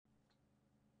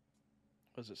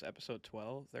was this episode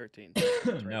 12? 13. 13's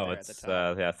right No, there at the it's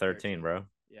top. yeah, 13, 13. bro.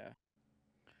 Yeah.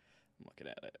 I'm looking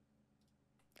at it.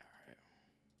 All right.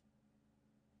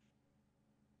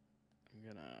 I'm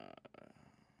gonna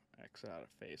X out of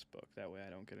Facebook. That way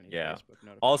I don't get any Yeah. Facebook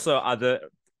Also,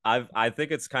 notifications. I think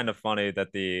it's kind of funny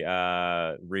that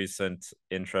the recent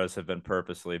intros have been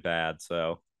purposely bad.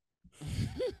 So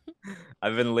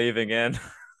I've been leaving in.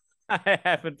 I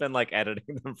haven't been like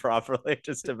editing them properly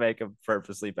just to make them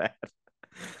purposely bad.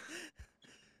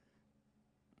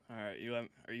 All right,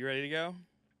 are you ready to go?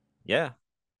 Yeah.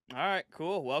 All right,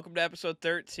 cool. Welcome to episode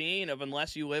 13 of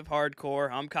Unless You Live Hardcore.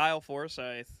 I'm Kyle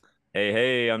Forsyth.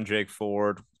 Hey, I'm Jake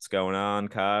Ford. What's going on,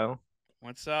 Kyle?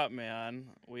 What's up, man?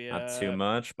 We Not too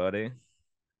much, buddy.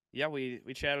 yeah, we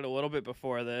chatted a little bit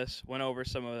before this. Went over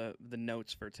some of the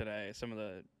notes for today, some of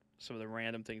the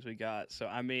random things we got. So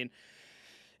I mean,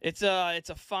 it's a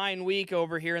fine week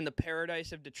over here in the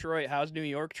paradise of Detroit. How's New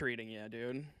York treating you,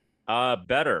 dude?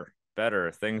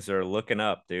 Better. Things are looking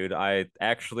up, dude. I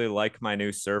actually like my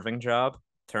new serving job.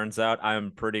 Turns out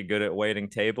I'm pretty good at waiting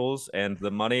tables, and the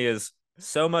money is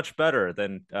so much better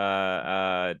than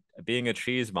being a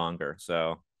cheesemonger.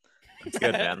 So it's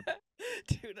good, man.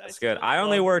 Dude, I It's good. still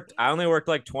love. I only worked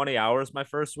like 20 hours my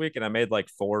first week, and I made like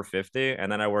 450,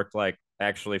 and then I worked like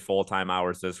actually full-time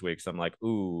hours this week. So I'm like,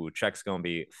 ooh, check's gonna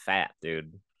be fat,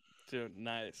 dude. Dude,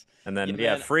 nice. And Yeah, then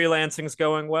yeah, man. freelancing's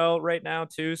going well right now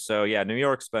too. So yeah, New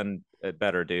York's been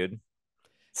better, dude.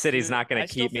 City's Dude, not gonna I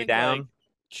still keep me think like down.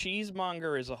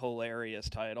 cheesemonger is a hilarious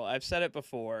title. I've said it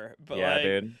before, but Yeah, like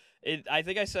dude. I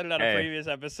think I said it on a Hey, previous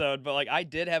episode, but like I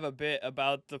did have a bit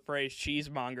about the phrase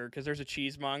cheesemonger because there's a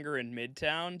cheesemonger in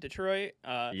Midtown Detroit.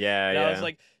 yeah, And I was yeah.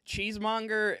 like,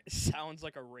 cheesemonger sounds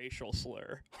like a racial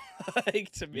slur, like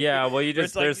to me, Yeah, well, you where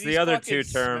it's just like there's the these other fucking two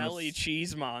smelly terms.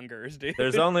 cheesemongers,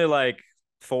 There's dude. only like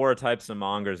four types of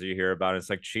mongers you hear about.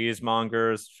 It's like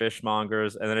cheesemongers,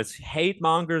 fishmongers, and then it's hate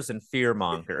mongers and fear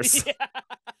mongers. Yeah.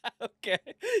 Okay.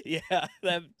 Yeah.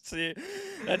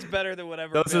 That's better than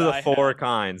whatever Those bit are the I four had.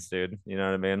 kinds, dude. You know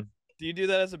what I mean? Do you do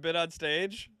that as a bit on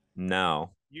stage?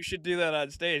 No. You should do that on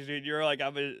stage, dude. You're like,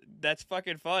 that's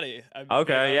fucking funny.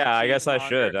 Okay, I was a yeah, I guess I cheesemonger,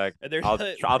 should. and there's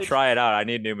I'll try it out. I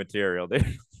need new material, dude.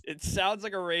 it sounds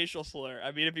like a racial slur.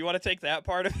 I mean, if you want to take that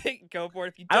part of it, go for it.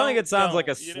 If you I don't think it don't, sounds like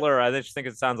don't. a slur. I just think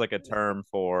it sounds like a term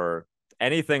for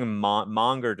anything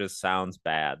monger just sounds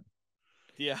bad.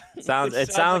 Yeah. Sounds It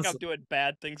it sounds like sounds I'm doing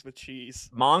bad things with cheese.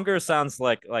 monger sounds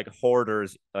like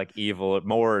hoarders, like evil,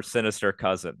 more sinister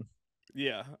cousin.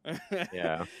 Yeah.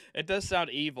 Yeah. It does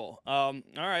sound evil. All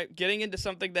right, getting into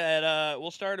something that we'll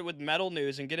start with metal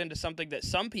news and get into something that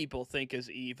some people think is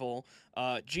evil.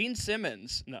 Gene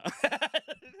Simmons. No.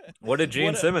 What did Gene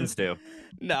What Simmons do?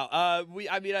 no, I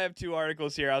mean I have two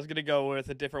articles here. I was gonna go with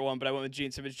a different one, but I went with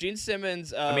Gene Simmons. Gene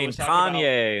Simmons I mean, was talking about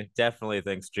Kanye definitely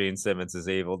thinks Gene Simmons is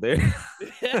evil, dude.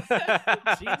 Gene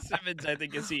Simmons, I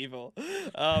think is evil.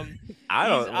 I He's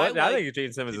don't. I What I like think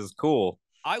Gene Simmons is cool.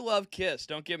 I love Kiss.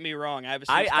 Don't get me wrong. I have a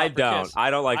sweet I spot for don't. Kiss. I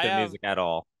don't like I the have music at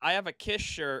all. I have a Kiss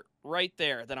shirt right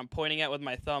there that I'm pointing at with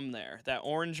my thumb there. That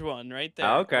orange one right Oh,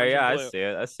 there, okay, orange yeah, and I blue. see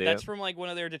it. I see That's it. from like one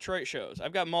of their Detroit shows.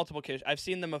 I've got multiple Kiss. I've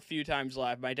seen them a few times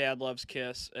live. My dad loves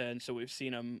Kiss, and so we've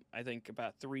seen them I think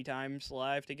about 3 times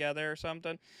live together or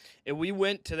something. And we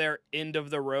went to their end of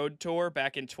the road tour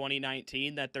back in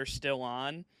 2019 that they're still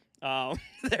on.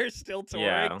 They're still touring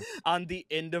Yeah, on the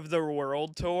end of the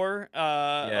world tour.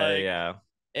 yeah, yeah.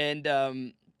 And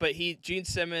but Gene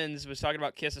Simmons was talking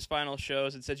about Kiss's final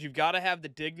shows and said you've got to have the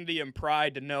dignity and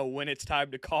pride to know when it's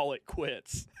time to call it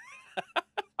quits.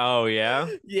 Oh yeah.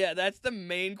 Yeah, that's the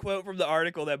main quote from the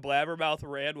article that Blabbermouth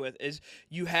ran with is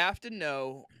you have to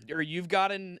know or you've got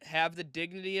to have the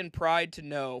dignity and pride to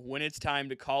know when it's time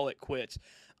to call it quits.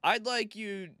 I'd like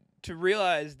you to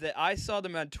realize that I saw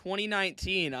them on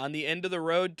 2019 on the End of the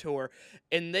Road tour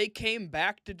and they came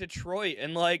back to Detroit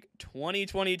in like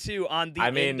 2022 on I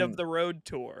the End of mean, the Road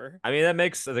tour. that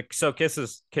makes so Kiss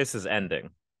is ending.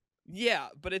 Yeah,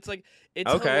 but it's like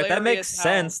it's Okay, that makes hilarious how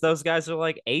sense. Those guys are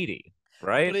like 80, but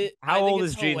right? I How think old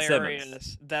it's is Gene Simmons?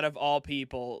 hilarious that of all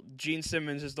people, Gene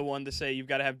Simmons is the one to say you've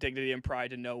got to have dignity and pride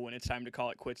to know when it's time to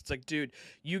call it quits. It's like, dude,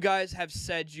 you guys have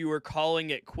said you were calling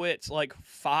it quits like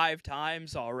 5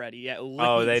 times already, at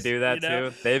Oh, they least. do You that know?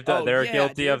 too. They've done. Oh They're yeah,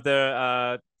 guilty dude. of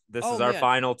the. This Oh is our man.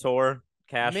 final tour.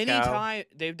 Cash Many cow. time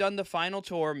they've done the final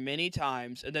tour many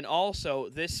times, and then also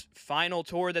this final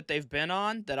tour that they've been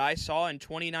on that I saw in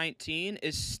 2019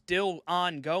 is still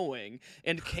ongoing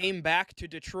and came back to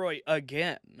Detroit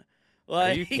again.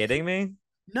 Are you Like kidding me?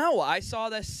 no, I saw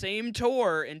the same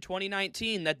tour in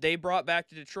 2019 that they brought back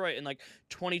to Detroit in like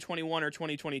 2021 or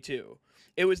 2022.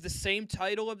 It was the same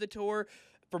title of the tour,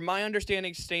 from my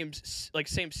understanding, same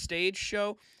stage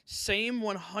show, same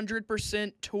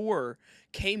 100% tour,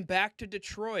 came back to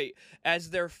Detroit as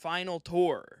their final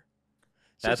tour.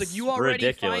 So it's like That's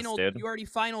ridiculous, dude. you already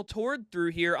final toured through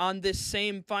here on this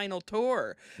same final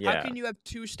tour. How Yeah. can you have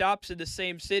two stops in the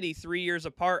same city 3 years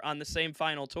apart on the same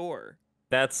final tour?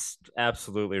 That's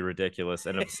absolutely ridiculous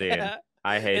and obscene. Yeah.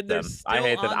 I hate And they're them. I still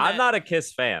hate them. on I'm that not a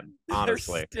Kiss fan, they're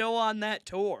honestly. still on that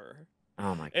tour.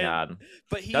 Oh my And God.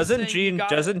 but he's Doesn't saying you Gene got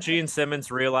to doesn't Gene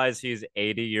Simmons realize he's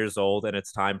 80 years old and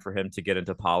it's time for him to get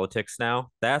into politics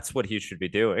now? That's what he should be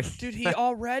doing. Dude, he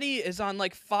already is on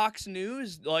like Fox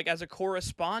News like as a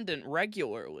correspondent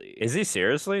regularly. Is he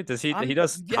seriously? Does he I'm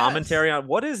does yes. commentary on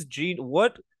what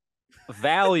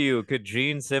value could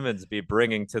Gene Simmons be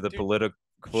bringing to the Dude,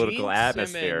 political Gene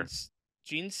atmosphere? Simmons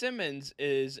Gene Simmons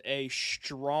is a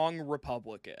strong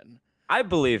Republican. I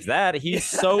believe He that. He's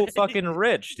so fucking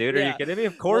rich, dude. Are you yeah. kidding me?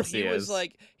 Of Well, course he is.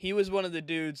 he was one of the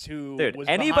dudes who Dude, was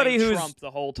anybody behind who's Trump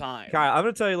the whole time. Kyle, I'm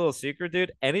gonna tell you a little secret,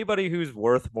 dude. Anybody who's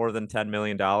worth more than $10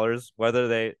 million, whether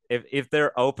they if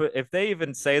they're open, if they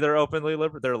even say they're openly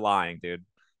liberal, they're lying, dude.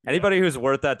 Yeah. Anybody who's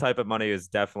worth that type of money is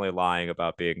definitely lying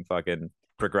about being fucking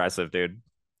progressive, dude.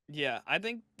 Yeah, I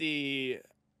think the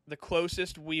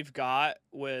closest we've got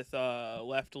with a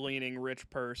left-leaning rich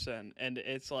person, and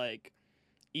it's like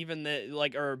even the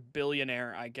like or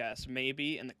billionaire, I guess,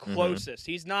 maybe, and the Mm-hmm. closest.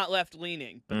 He's not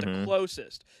left-leaning, but the Mm-hmm.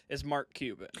 closest is Mark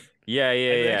Cuban. Yeah, I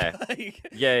yeah, think yeah. like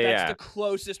Yeah, that's yeah. the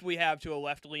closest we have to a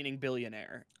left-leaning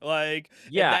billionaire. Like,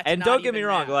 and Yeah, that's and not don't get me even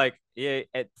wrong, that. like yeah,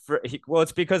 well,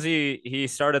 it's because he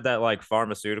started that like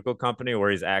pharmaceutical company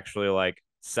where he's actually like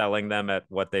selling them at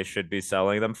what they should be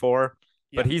selling them for.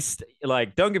 But Yeah. he's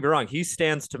like, don't get me wrong, he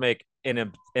stands to make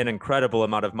an incredible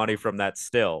amount of money from that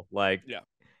still. Like Yeah.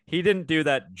 he didn't do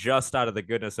that just out of the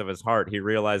goodness of his heart. He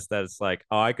realized that it's like,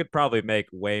 oh, I could probably make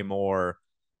way more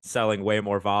selling way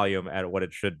more volume at what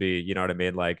it should be. You know what I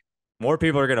mean? Like more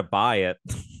people are gonna buy it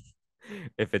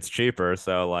if it's cheaper.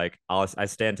 So like I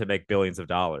stand to make billions of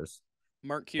dollars.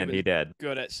 Mark And he Cuban's did.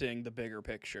 good at seeing the bigger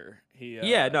picture.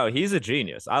 Yeah, no, he's a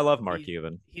genius. I love Mark He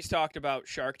Cuban. he's talked about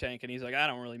Shark Tank and he's like, I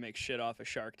don't really make shit off of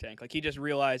Shark Tank. Like he just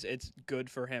realized it's good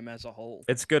for him as a whole.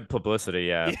 It's good publicity,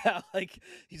 yeah. Yeah, like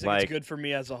he's like it's Like good for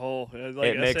me as a whole.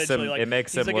 Like essentially, like it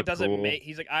makes he's him like it look doesn't cool. make.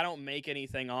 He's like I don't make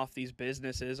anything off these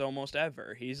businesses almost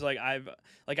ever. He's like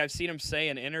I've seen him say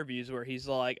in interviews where he's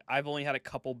like I've only had a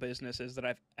couple businesses that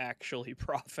I've actually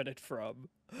profited from.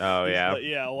 Oh He's yeah. like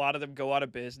yeah, a lot of them go out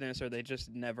of business or they just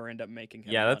never end up making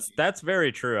him Yeah, money. that's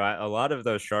very true. A lot of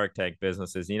those Shark Tank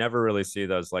businesses, you never really see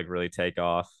those like really take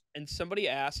off. And somebody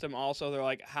asked him also, they're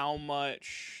like, how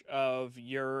much of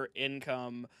your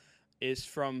income is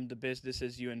from the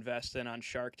businesses you invest in on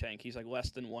Shark Tank? He's like, less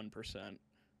than 1%.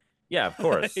 Yeah, of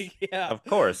course. Yeah. Of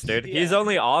course, dude. He's Yeah.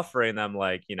 only offering them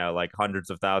like, like hundreds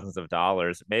of thousands of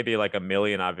dollars, maybe like a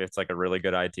million if it's like a really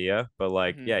good idea. But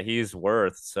like, Hmm. yeah, he's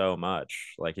worth so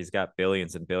much. Like he's got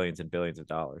billions and billions and billions of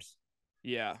dollars.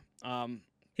 Yeah.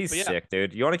 He's But yeah. sick,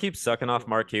 dude. You want to keep sucking off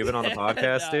Mark Cuban on the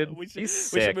podcast, No, dude? we should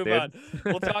He's we should sick, move dude. on.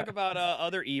 We'll talk about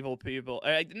other evil people.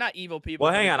 Not evil people,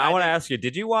 Well, but hang on. I I want to think ask you,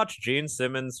 did you watch Gene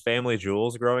Simmons' Family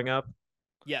Jewels growing up?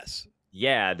 yes.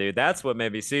 Yeah, dude, that's what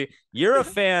made me see. You're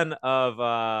more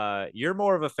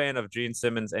of a fan of Gene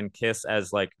Simmons and Kiss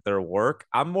as like their work.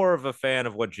 I'm more of a fan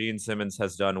of what Gene Simmons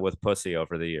has done with Pussy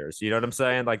over the years. You know what I'm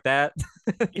saying? Like that.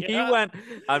 he Yeah. went,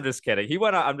 I'm just kidding.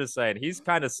 I'm just saying, he's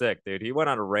kind of sick, dude. He went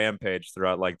on a rampage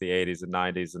throughout like the 80s and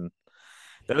 90s. And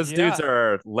those dudes Yeah.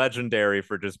 are legendary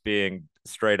for just being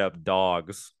straight up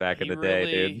dogs back in He the day,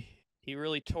 dude. really he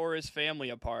really tore his family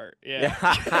apart. Yeah.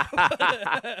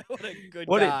 Yeah. What a good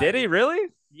What did he guy. really?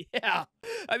 Yeah,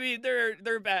 I mean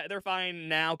they're bad. They're fine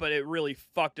now, but it really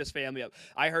fucked his family up.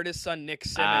 I heard his son Nick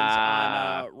Simmons on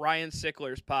Ah. Ryan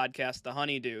Sickler's podcast, The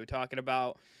Honeydew, talking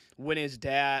about when it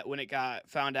got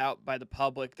found out by the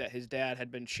public that his dad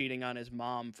had been cheating on his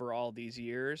mom for all these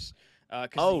years. Because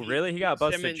Oh, really? He got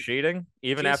busted cheating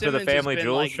even Gene after the Simmons has family been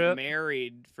jewels like shit?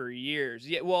 married for years.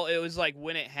 Yeah, well, it was like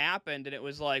when it happened, and it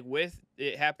was like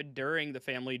it happened during the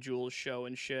Family Jewels show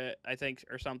and shit, I think,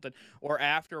 or something, or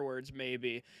afterwards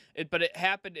maybe. But it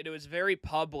happened, and it was very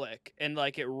public, and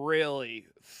like it really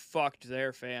fucked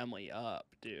their family up,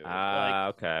 dude. Like, Ah,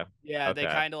 okay. yeah, they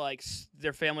Okay. kind of like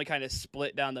their family kind of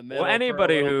split down the Well, middle for a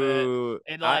anybody little bit, who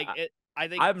and like it. I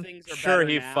think I'm things are sure better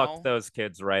he fucked now. those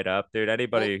kids right up, dude. Well,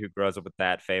 Anybody who grows up with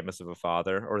that famous of a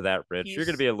father or that rich, you're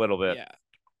gonna he's be a little bit. yeah.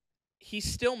 He's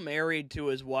still married to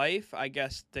his wife. I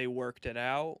guess they worked it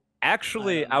out. I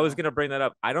Actually, don't I was know. gonna bring that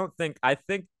up. I don't think I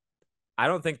think I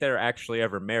don't think they're actually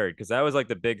ever married because that was like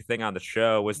the big thing on the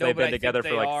show was No, they've but been I think together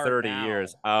for they like are 30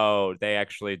 years. now. Oh, they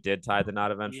actually did tie the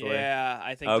knot eventually. Yeah,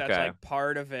 I think that's Okay. like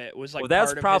part of it was Well, like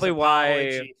that's part of his probably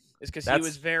why apology is because he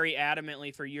was that's very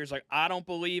adamantly for years like I don't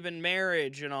believe in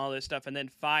marriage and all this stuff, and then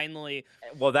finally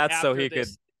that's so after he could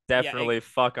this, yeah, definitely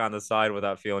fuck on the side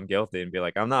without feeling guilty and be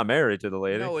like, I'm not married to the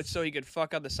lady. no, it's so he could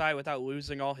fuck on the side without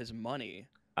losing all his money.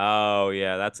 Oh,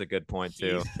 yeah, that's a good point He's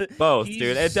too. Both,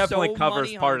 dude. he's It definitely so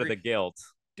covers money part of hungry. the guilt.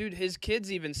 Dude, his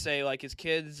kids even say, like his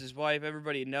kids, his wife,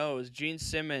 everybody knows Gene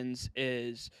Simmons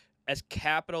is as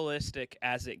capitalistic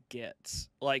as it gets.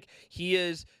 Like he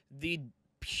is the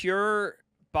pure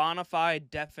bona fide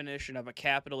definition of a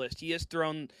capitalist. He has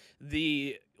thrown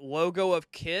the logo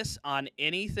of Kiss on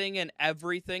anything and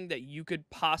everything that you could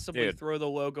possibly Dude, throw the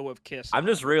logo of Kiss I'm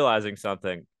just on. realizing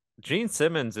something. Gene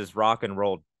Simmons is rock and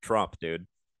roll Trump, dude.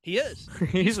 He is.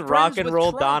 He's He's rock friends and with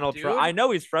roll Trump, Donald Trump. I dude.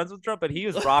 know he's friends with Trump, but he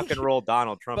is rock and Like, roll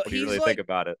Donald Trump but when you he's really think like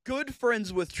about it. good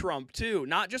friends with Trump too.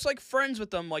 Not just like friends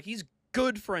with them, like he's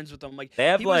good friends with them. Like They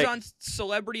have he was like, on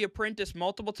Celebrity Apprentice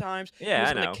multiple times. He yeah,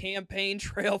 was I on the know. campaign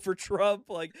trail for Trump.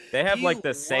 Like They have he like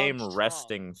the same loves Trump.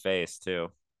 resting face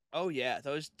too. Oh yeah,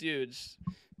 those dudes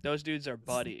are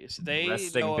buddies. They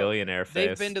Resting know billionaire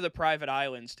they've been face. to the private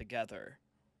islands together.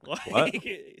 What? Like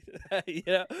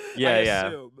yeah, I Yeah, yeah.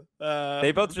 assume.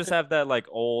 They both just have that like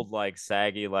old, like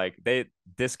saggy, like they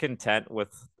discontent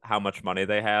with how much money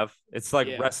they have. It's like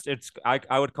Yeah. rest.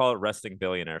 I would call it resting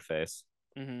billionaire face.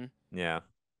 Mhm. Yeah.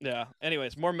 Yeah.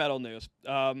 Anyways, more metal news.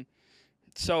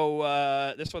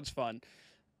 So this one's fun.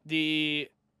 The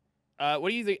what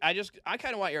do you think? I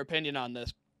kind of want your opinion on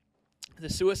this. The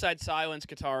Suicide Silence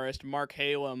guitarist Mark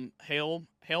Haleman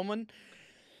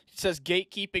says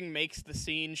gatekeeping makes the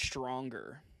scene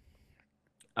stronger.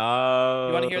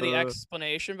 You want to hear the Uh,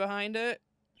 explanation behind it?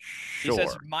 He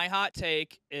says, sure. "My hot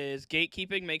take is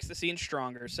gatekeeping makes the scene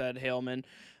stronger," said Haleman.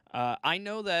 I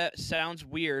know that sounds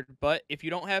weird, but if you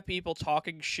don't have people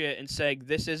talking shit and saying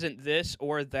this isn't this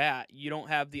or that, you don't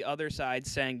have the other side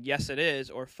saying yes it is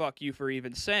or fuck you for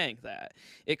even saying that.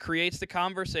 It creates the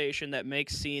conversation that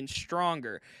makes scenes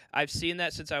stronger. I've seen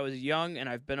that since I was young and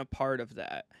I've been a part of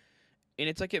that. And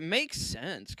it's like it makes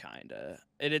sense kind of.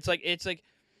 And it's like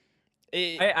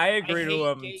it, I I agree to hate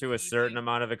him to a certain gatekeeping.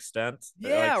 amount of extent.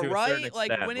 Like Yeah, to a certain right?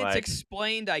 Like extent. when it's Like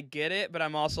explained, I get it, but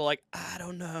I'm also like, I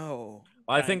don't know.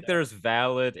 I Kind think of. there's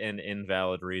valid and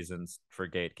invalid reasons for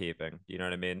gatekeeping. You know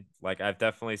what I mean? Like I've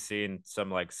definitely seen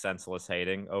some like senseless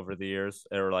hating over the years.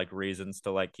 There are like reasons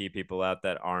to like keep people out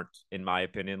that aren't, in my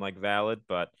opinion, like valid,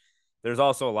 but there's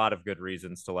also a lot of good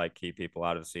reasons to like keep people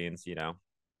out of scenes, you know.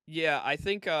 Yeah, I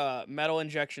think Metal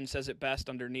Injection says it best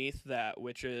underneath that,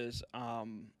 which is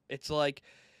it's like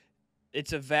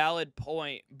it's a valid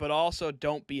point, but also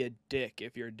don't be a dick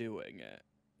if you're doing it.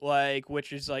 Like,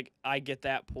 which is like I get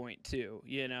that point too,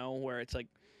 where it's like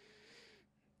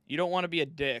you don't want to be a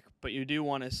dick, but you do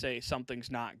want to say something's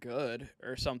not good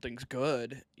or something's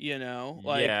good.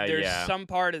 Like Yeah, there's yeah. some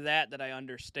part of that I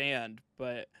understand,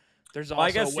 but there's Well, I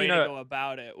also a guess way to go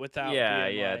about it without yeah,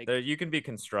 being yeah. like, There you can be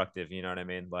constructive, you know what I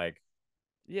mean? Like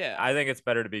yeah, I think it's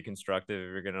better to be constructive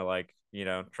if you're gonna like,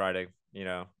 try to,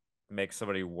 make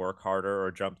somebody work harder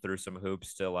or jump through some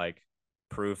hoops to like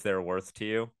prove their worth to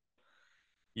you.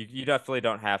 You definitely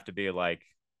don't have to be like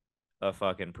a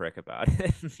fucking prick about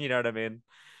it. You know what I mean?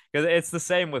 Because it's the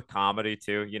same with comedy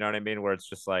too. You know what I mean? Where it's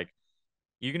just like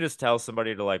you can just tell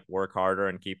somebody to like work harder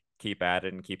and keep at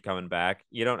it and keep coming back.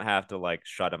 You don't have to like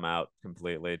shut them out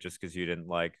completely just because you didn't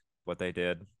like what they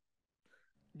did.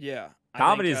 yeah. I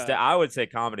think Comedy is, I would say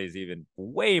comedy is even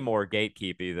way more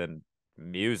gatekeepy than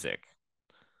music.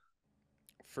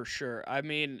 for sure. I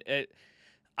mean,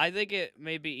 I think it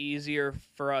may be easier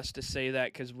for us to say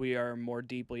that because we are more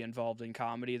deeply involved in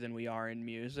comedy than we are in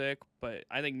music. But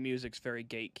I think music's very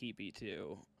gatekeepy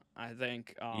too. I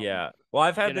think, Yeah. Well,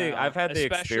 I've had the especially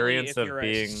experience if of you're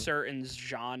a being certain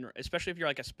genre, especially if you're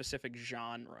like a specific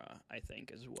genre. I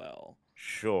think as well.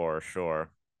 sure,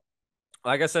 sure.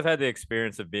 I guess I've had the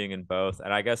experience of being in both,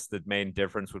 and I guess the main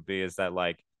difference would be is that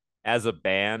like as a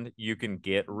band, you can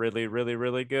get really, really,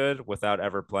 really good without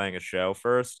ever playing a show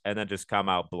first, and then just come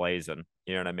out blazing.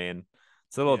 You know what I mean?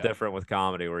 It's a little Yeah. different with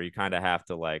comedy where you kind of have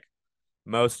to like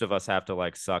most of us have to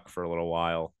like suck for a little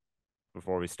while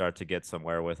before we start to get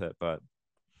somewhere with it. But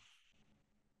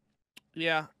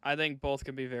Yeah, I think both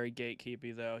can be very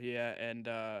gatekeepy though. Yeah, and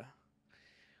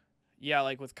yeah,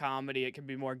 like with comedy, it can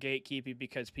be more gatekeepy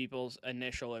because people's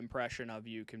initial impression of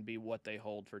you can be what they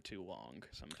hold for too long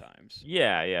sometimes.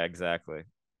 yeah, yeah, exactly.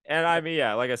 And I Yep. mean,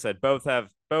 yeah, like I said, both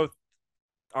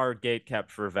are gate kept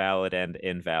for valid and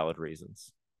invalid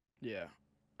reasons. Yeah.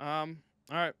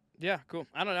 All right. Yeah, cool.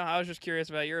 I don't know. I was just curious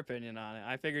about your opinion on it.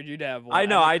 I figured you'd have one. I I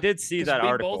know, mean, I did see because that we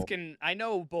both article. can. I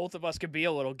know both of us can be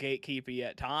a little gatekeepy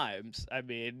at times. I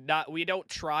mean, not we don't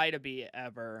try to be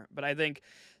ever, but I think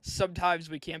sometimes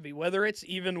we can be. Whether it's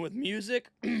even with music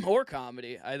or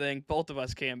comedy, I think both of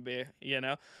us can be.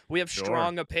 We have Sure.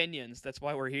 strong opinions. That's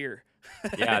why we're here.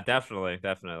 Yeah, definitely,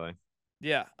 definitely.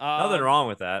 Yeah. Nothing wrong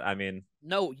with that. I mean,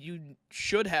 No, you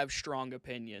should have strong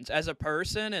opinions. As a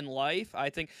person in life, I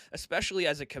think, especially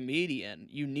as a comedian,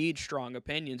 you need strong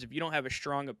opinions. If you don't have a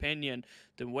strong opinion,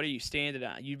 then what are you standing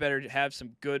on? You better have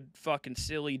some good fucking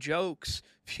silly jokes.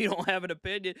 If you don't have an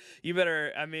opinion, you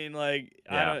better, I mean, like,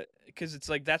 I yeah. don't, because it's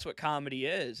like that's what comedy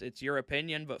is. It's your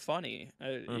opinion, but funny,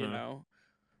 Hmm.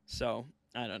 So,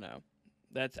 I don't know.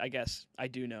 That's I guess I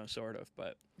do know sort of,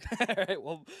 but all right,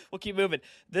 we'll keep moving.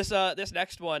 This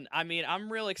next one, I mean,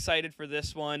 I'm real excited for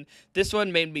this one. This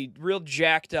one made me real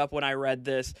jacked up when I read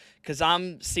this cuz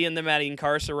I'm seeing them at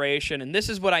incarceration, and this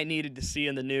is what I needed to see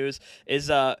in the news is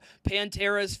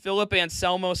Pantera's Philip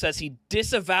Anselmo says he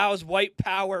disavows white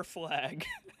power flag.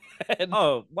 and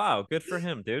Oh, wow, good for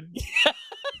him, dude.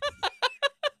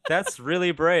 That's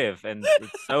really brave, and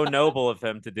it's so noble of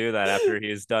him to do that after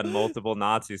he's done multiple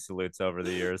Nazi salutes over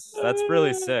the years. That's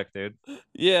really sick, dude.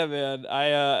 Yeah, man.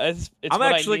 It's I'm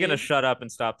what I actually gonna need. shut up and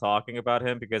stop talking about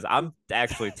him because I'm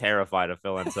actually terrified of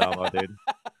Phil Anselmo, dude.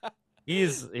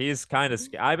 He's kind of.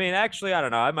 I mean, actually, I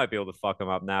don't know. I might be able to fuck him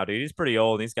up now, dude. He's pretty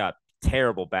old. And he's got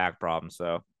terrible back problems,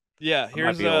 so Yeah, I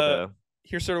might be able to.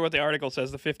 here's sort of what the article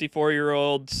says. The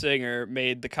 54-year-old singer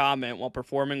made the comment while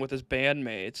performing with his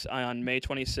bandmates on May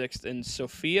 26th in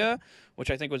Sofia,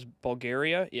 which I think was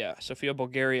Bulgaria. Yeah, Sofia,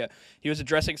 Bulgaria. He was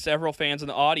addressing several fans in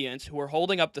the audience who were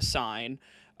holding up the sign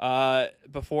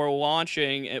before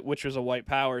launching, which was a white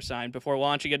power sign, before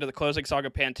launching into the closing song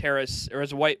of Pantera's, or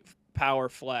as a white power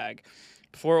flag.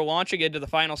 Before launching into the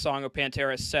final song of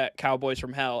Pantera's set, Cowboys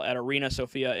from Hell, at Arena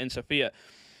Sofia in Sofia.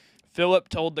 Philip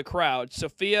told the crowd,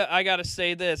 Sophia, I gotta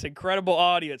say this, incredible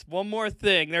audience. One more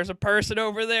thing. There's a person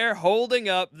over there holding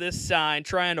up this sign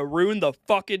trying to ruin the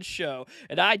fucking show.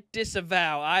 And I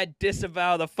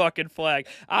disavow the fucking flag.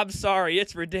 I'm sorry,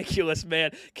 it's ridiculous,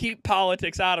 man. Keep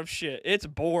politics out of shit. It's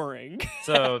boring.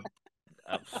 So,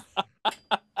 uh,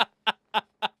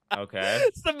 okay.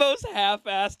 It's the most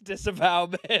half-assed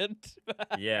disavowment.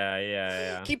 Yeah, yeah,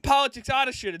 yeah. Keep politics out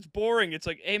of shit. It's boring. It's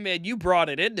like, hey man, you brought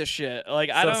it into shit. Like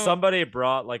I So don't somebody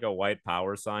brought like a white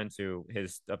power sign to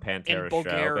his a in Pantera show,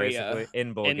 Bulgaria. basically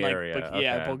in In like Bulgaria.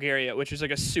 yeah, Okay. Bulgaria, which is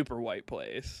like a super white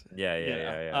place. Yeah, yeah, Yeah.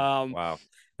 yeah, yeah. Wow.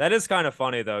 That is kind of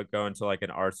funny though, going to like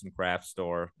an arts and crafts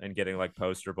store and getting like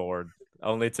poster board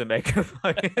only to make a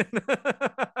fucking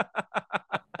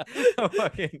a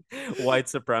fucking white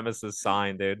supremacist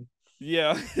sign, dude.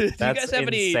 Yeah. Do you That's guys have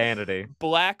any insanity.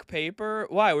 black paper?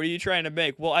 Why? What are you trying to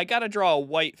make? Well, I gotta draw a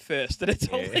white fist, and it's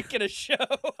Yeah. only gonna show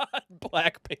on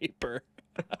black paper.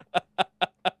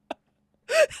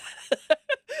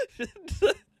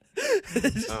 Oh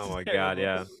It's my God, terrible.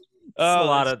 yeah. It's a Oh,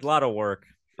 lot of work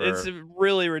it's for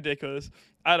really ridiculous.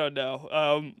 I don't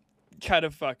know. Kind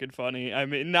of fucking funny. I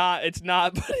mean, not it's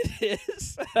not, but it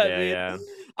is. I yeah, mean, yeah.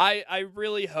 I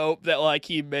really hope that like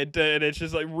he meant it, and it's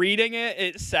just like reading it.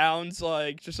 It sounds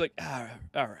like just like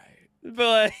all right,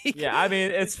 but like Yeah, I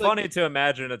mean, it's it's like funny to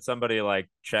imagine that somebody like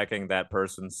checking that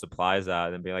person's supplies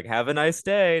out and being like, "Have a nice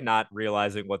day," not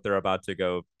realizing what they're about to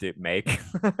go make.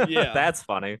 yeah, That's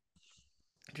funny.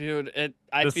 dude.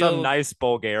 I Just some feel nice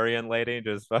Bulgarian lady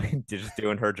just fucking just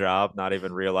doing her job, not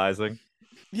even realizing.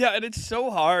 yeah, and it's so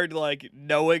hard like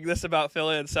knowing this about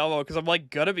Philly and Selmo because I'm like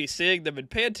gonna be seeing them, and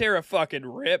Pantera fucking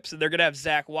rips, and they're gonna have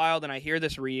Zach Wild, and I hear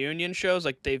this reunion shows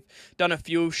like they've done a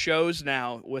few shows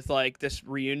now with like this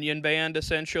reunion band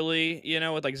essentially,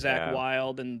 with like Zach Yeah.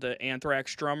 Wild and the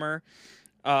Anthrax drummer.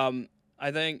 Um,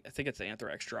 I think it's the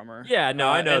Anthrax drummer. Yeah, no,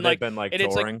 I know And they've like been like and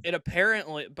it's like touring. it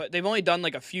apparently, but they've only done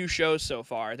like a few shows so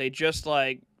far. They just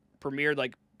like premiered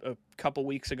like a couple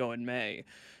weeks ago in May,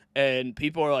 and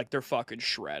people are like they're fucking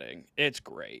shredding. It's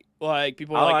great. Like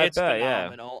people are Oh, like I it's bet, yeah.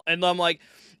 phenomenal, and I'm like,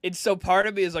 it's so part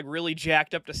of me is like really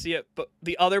jacked up to see it, but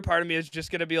the other part of me is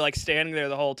just gonna be like standing there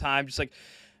the whole time, just like,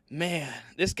 man,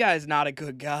 this guy's not a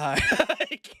good guy.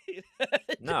 Like,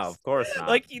 No, just, of course not.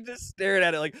 like he just stared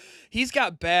at it like he's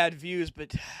got bad views,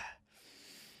 but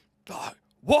fuck.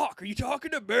 Walk, are you talking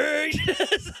to me?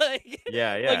 It's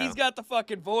Yeah, like yeah. he's got the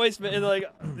fucking voice, man. And like,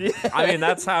 I mean, yeah.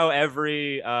 that's how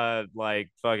every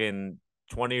like fucking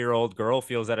 20-year-old girl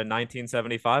feels at a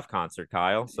 1975 concert,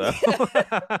 Kyle. So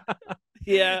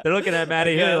Yeah, they're looking at I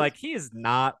Matty Healy guess. like he is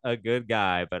not a good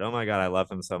guy, but oh my God, I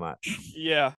love him so much.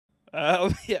 Yeah.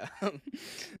 Yeah. All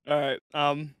right.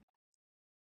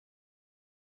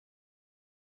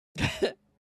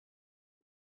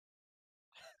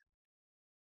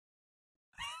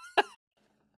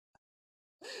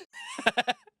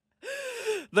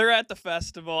 They're at the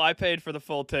festival. I paid for the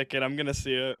full ticket. I'm gonna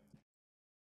see it.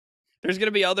 There's gonna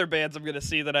be other bands I'm gonna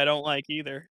see that I don't like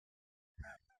either.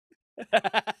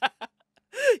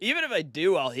 Even if I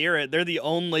do, I'll hear it. They're the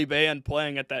only band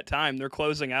playing at that time. They're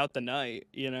closing out the night,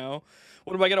 you know?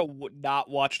 What am I gonna not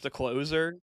watch the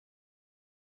closer?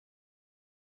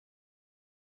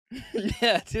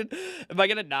 Yeah, dude. Am I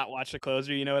gonna not watch the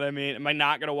closer? You know what I mean? Am I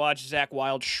not gonna watch Zach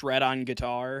Wild shred on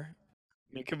guitar?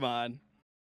 I mean, come on.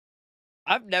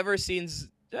 I've never seen.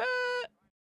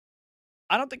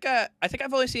 I don't think I. I think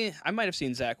I've only seen. I might have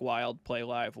seen Zach Wild play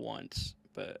live once,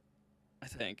 but I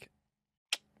think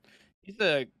he's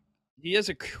a. He is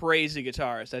a crazy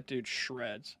guitarist. That dude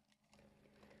shreds.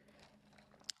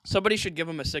 Somebody should give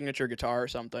him a signature guitar or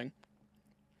something.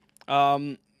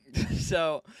 Um,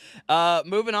 so,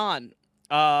 moving on.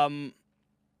 Um,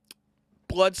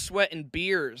 Blood, Sweat, and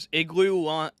Beers.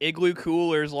 Igloo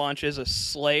Coolers launches a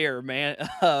Slayer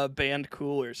band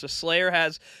cooler. So Slayer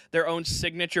has their own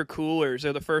signature coolers.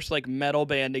 They're the first like metal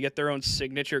band to get their own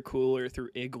signature cooler through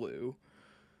Igloo,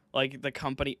 like the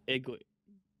company Igloo.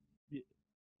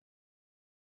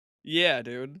 Yeah,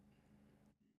 dude.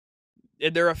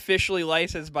 And they're officially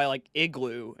licensed by like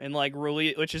Igloo and like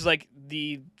really, which is like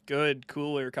the good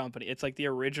cooler company. It's like the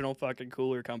original fucking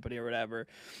cooler company or whatever.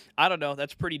 I don't know.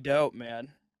 That's pretty dope,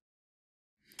 man.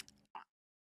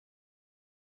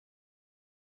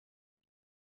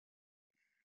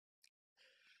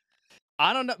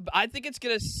 I don't know. I think it's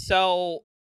gonna sell.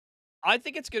 I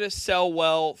think it's gonna sell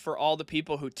well for all the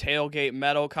people who tailgate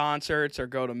metal concerts or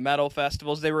go to metal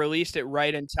festivals. They released it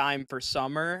right in time for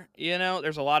summer. You know,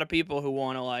 there's a lot of people who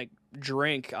want to like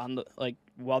drink on the like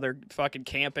while they're fucking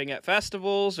camping at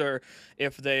festivals, or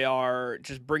if they are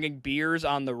just bringing beers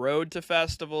on the road to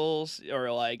festivals,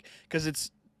 or like because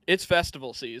it's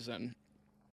festival season.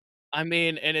 I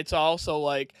mean, and it's also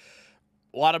like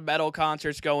a lot of metal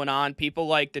concerts going on. People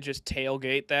like to just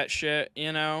tailgate that shit,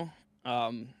 you know.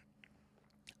 Um,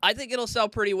 I think it'll sell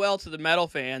pretty well to the metal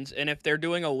fans, and if they're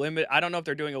doing a limit, I don't know if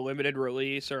they're doing a limited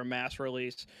release or a mass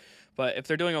release, but if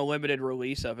they're doing a limited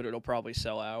release of it, it'll probably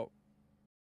sell out.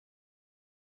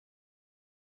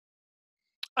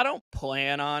 I don't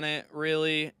plan on it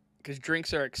really, because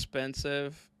drinks are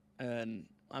expensive, and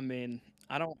I mean,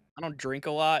 I don't drink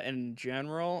a lot in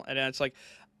general, and it's like,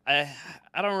 I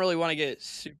I don't really want to get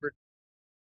super.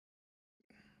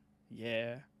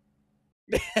 Yeah.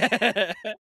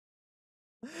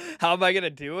 How am I gonna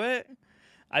do it?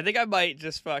 I think I might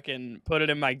just fucking put it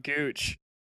in my gooch.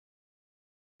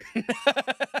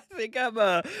 I think I'm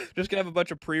just gonna have a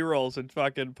bunch of pre rolls and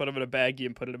fucking put them in a baggie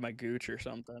and put it in my gooch or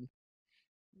something.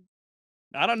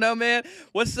 I don't know, man.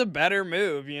 What's the better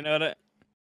move? You know what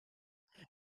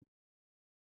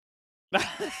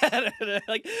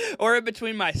like, or in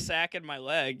between my sack and my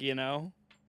leg. You know.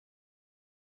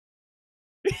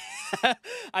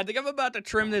 I think I'm about to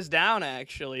trim this down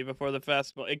actually before the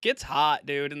festival. It gets hot,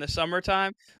 dude. In the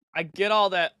summertime, I get all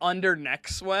that under neck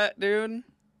sweat, dude.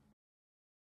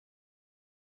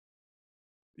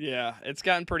 Yeah, it's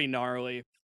gotten pretty gnarly.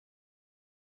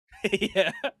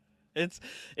 Yeah. It's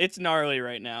it's gnarly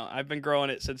right now. I've been growing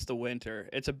it since the winter.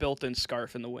 It's a built-in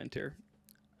scarf in the winter.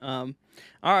 Um,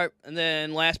 all right, and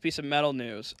then last piece of metal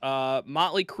news.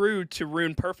 Motley Crue to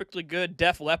ruin perfectly good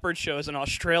Def Leppard shows in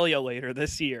Australia later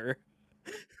this year.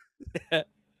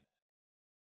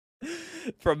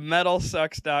 From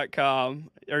metalsucks.com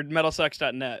or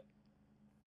metalsucks.net.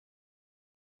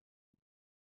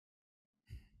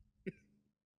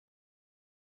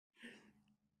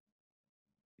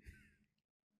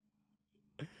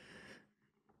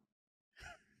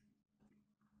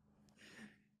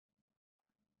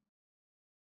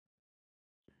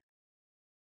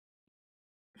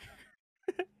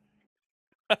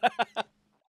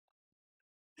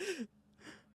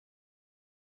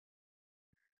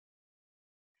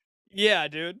 Yeah,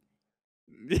 dude.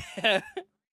 Yeah.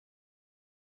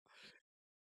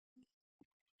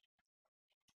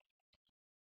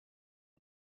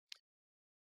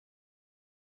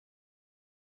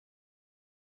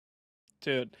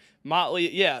 Dude. Motley,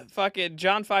 yeah, fucking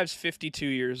John Five's 52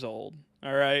 years old.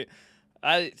 All right.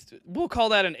 I we'll call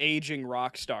that an aging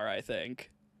rock star, I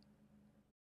think.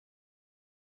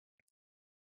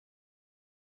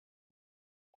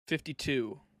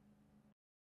 52.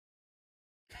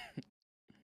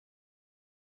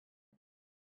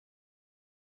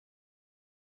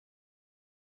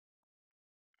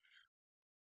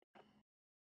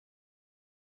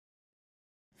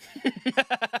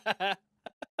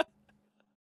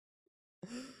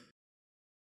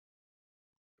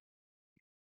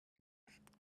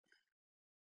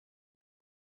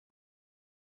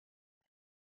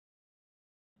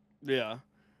 Yeah.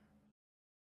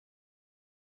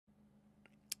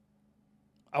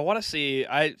 I want to see.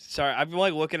 I've been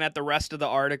like looking at the rest of the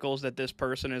articles that this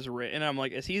person has written. I'm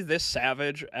like, is he this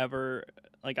savage ever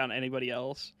like on anybody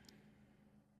else?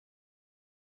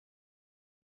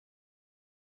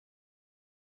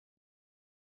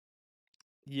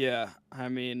 Yeah, I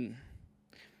mean,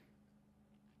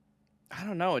 I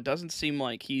don't know. It doesn't seem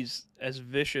like he's as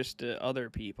vicious to other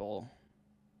people.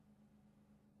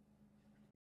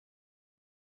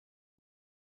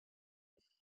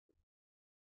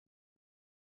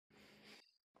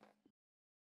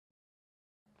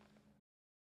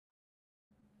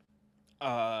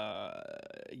 Uh,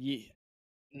 yeah,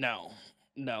 no,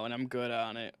 no, and I'm good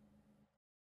on it.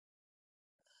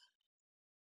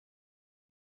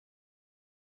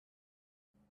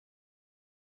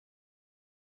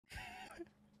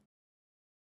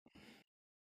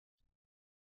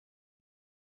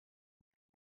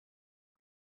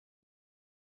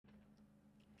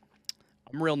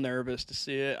 I'm real nervous to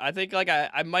see it. I think like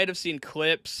I might have seen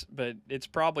clips, but it's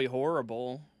probably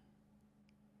horrible.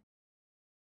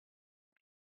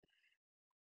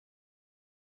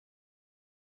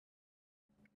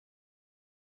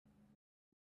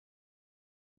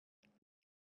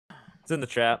 It's in the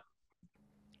chat.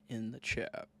 In the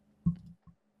chat.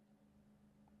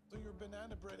 So you're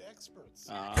banana bread experts.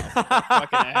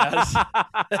 Fucking ass.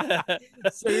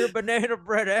 So you're banana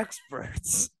bread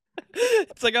experts.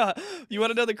 It's like you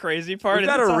want to know the crazy part? We've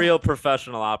got a real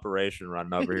professional operation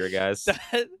running over here, guys.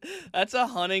 That's a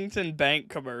Huntington Bank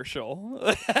commercial.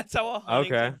 That's how a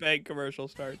Huntington Bank commercial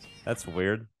starts. That's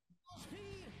weird.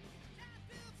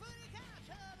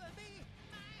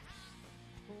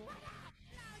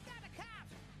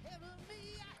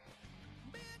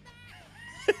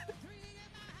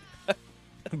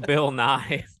 Bill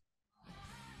Nye.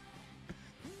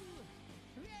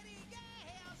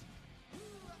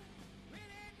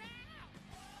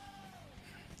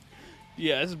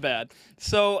 Yeah, it's bad.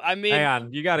 So I mean, hang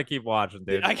on, you got to keep watching,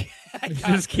 dude. I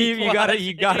just keep. You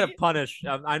gotta punish.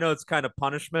 I know it's kind of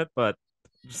punishment, but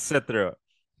just sit through it.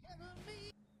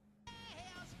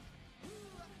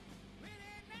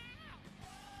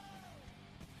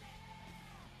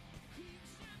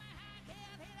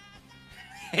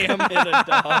 Ham hit a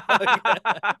dog.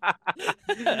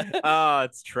 Oh,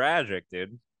 it's tragic,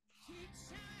 dude.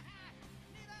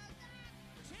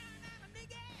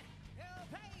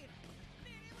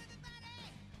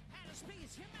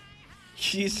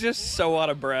 He's just so out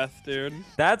of breath, dude.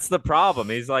 That's the problem.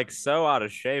 He's like so out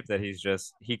of shape that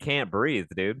he can't breathe,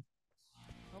 dude.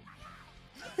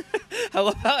 I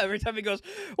love how every time he goes,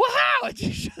 wow, it's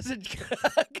just a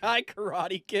guy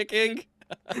karate kicking.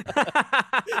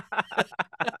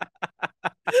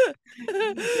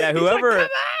 Yeah, whoever like, come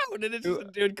out! And it's just a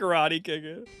dude karate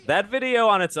kicking. That video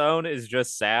on its own is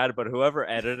just sad, but whoever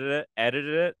edited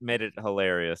it made it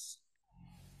hilarious.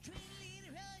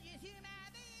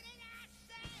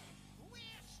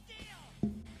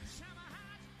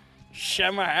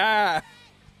 Shema.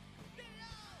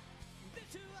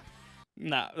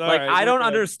 Nah, like right, I don't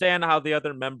understand how the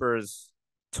other members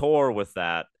tore with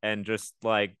that, and just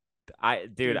like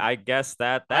dude, I guess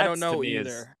that's I don't know to me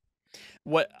either.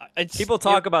 What people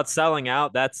talk about selling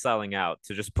out, that's selling out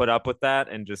to just put up with that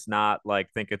and just not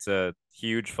like think it's a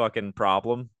huge fucking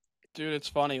problem. Dude, it's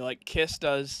funny. Like Kiss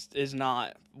is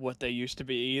not what they used to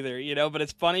be either, you know. But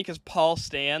it's funny because Paul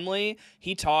Stanley,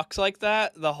 he talks like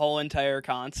that the whole entire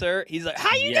concert. He's like,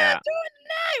 "How you guys doing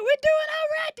tonight? We're doing all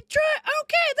right, Detroit.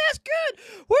 Okay, that's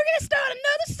good. We're gonna start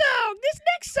another song. This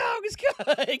next song is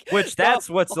good." Like, which that's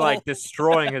what's like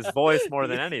destroying his voice more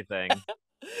than anything.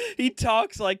 He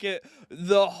talks like it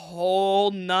the whole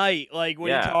night, like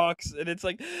when he talks, and it's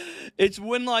like, it's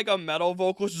when like a metal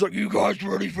vocalist is like, "You guys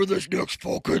ready for this next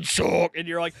fucking song?" And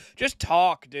you're like, "Just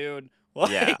talk, dude."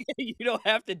 Like, you don't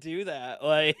have to do that.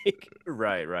 Like,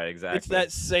 right, exactly. It's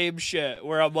that same shit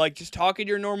where I'm like, just talk in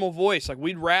your normal voice. Like,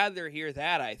 we'd rather hear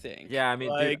that, I think. Yeah, I mean,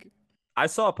 like, dude, I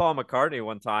saw Paul McCartney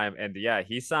one time, and yeah,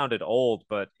 he sounded old,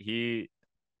 but he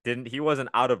wasn't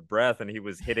out of breath, and he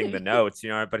was hitting the notes, you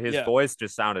know, but his voice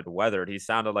just sounded weathered. He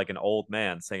sounded like an old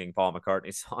man singing Paul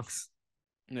McCartney songs.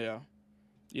 Yeah.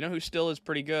 You know who still is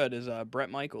pretty good is Bret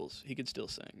Michaels. He could still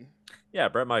sing. Yeah,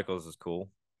 Bret Michaels is cool.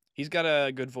 He's got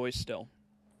a good voice still.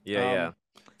 Yeah.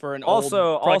 For an old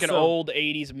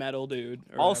 80s metal dude.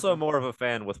 Also whatever. more of a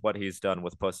fan with what he's done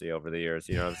with Pussy over the years,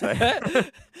 you know what I'm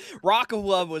saying? Rock of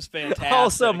Love was fantastic.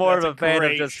 Also more That's of a fan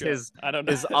of just his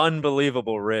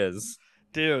unbelievable riz.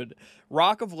 Dude,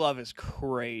 Rock of Love is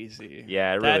crazy.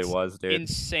 Yeah, it really That's was, dude.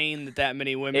 insane that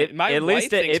many women. It My at wife least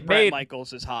thinks it Bret made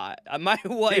Michaels is hot. My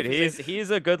wife dude. He's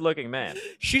a good looking man.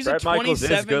 she's a Bret Michaels is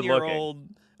good 27-year looking. old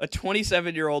a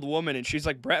 27-year-old woman, and she's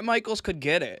like, Bret Michaels could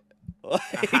get it.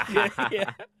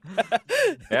 Yeah.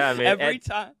 Yeah, I mean,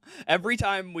 every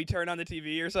time we turn on the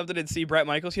TV or something and see Bret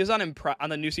Michaels, he was on on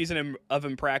the new season of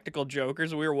Impractical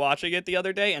Jokers. We were watching it the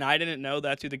other day, and I didn't know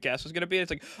that's who the guest was gonna be.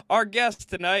 It's like, our guest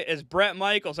tonight is Bret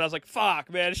Michaels. And I was like,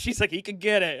 fuck, man. She's like, he could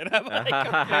get it, and I'm like,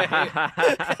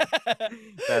 okay.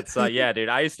 That's yeah, dude.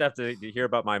 I used to have to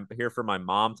hear from my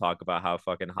mom talk about how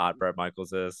fucking hot Bret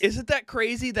Michaels is. Isn't that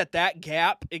crazy that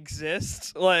gap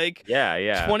exists? Like,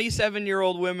 yeah.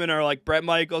 27-year-old women are like, Bret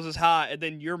Michaels is hot, and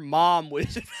then your mom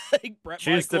was like, Bret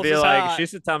She used Michaels to be is like, hot. she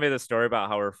used to tell me the story about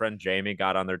how her friend Jamie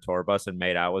got on their tour bus and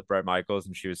made out with Bret Michaels,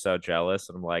 and she was so jealous.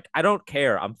 And I'm like, I don't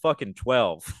care. I'm fucking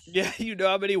 12. Yeah, you know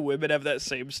how many women have that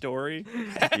same story?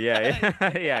 yeah,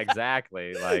 yeah,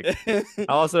 exactly. Like,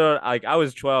 also, like, I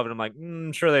was 12, and I'm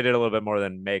like, sure they did a little bit more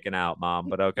than making out, mom,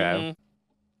 but okay. Mhm.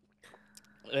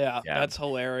 Yeah, Yeah. that's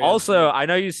hilarious. Also, I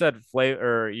know you said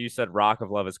you said Rock of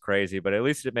Love is crazy, but at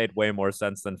least it made way more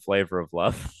sense than Flavor of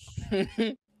Love.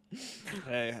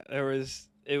 Hey,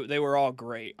 they were all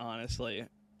great, honestly.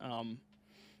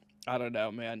 I don't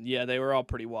know, man. Yeah, they were all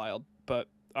pretty wild. But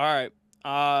all right,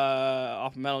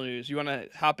 off of Metal News, you want to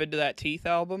hop into that Teeth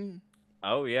album?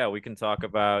 Oh yeah, we can talk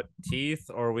about Teeth,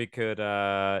 or we could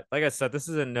like I said, this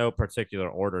is in no particular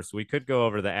order, so we could go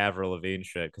over the Avril Lavigne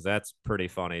shit because that's pretty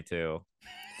funny too.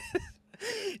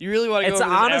 You really want to go It's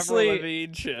over this honestly- Avril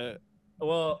Lavigne shit?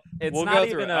 Well, it's We'll not go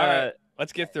through even it. All right,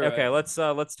 let's get through okay, it.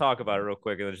 let's talk about it real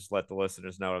quick and then just let the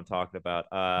listeners know what I'm talking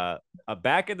about.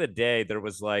 Back in the day, there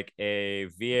was like a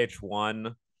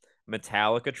VH1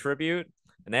 Metallica tribute,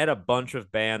 and they had a bunch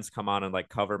of bands come on and like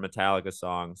cover Metallica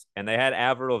songs, and they had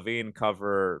Avril Lavigne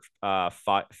cover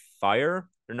Fire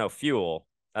or no Fuel.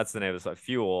 That's the name of it, like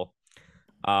Fuel.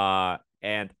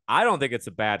 And I don't think it's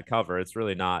a bad cover. It's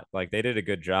really not. Like they did a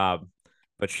good job.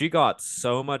 But she got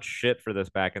so much shit for this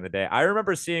back in the day. I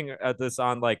remember seeing this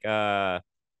on like I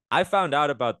found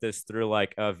out about this through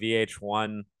like a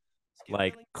VH1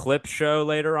 like clip show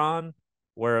later on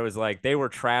where it was like they were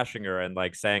trashing her and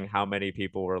like saying how many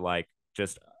people were like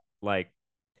just like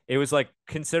it was like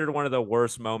considered one of the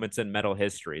worst moments in metal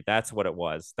history. That's what it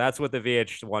was. That's what the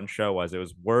VH1 show was. It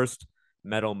was worst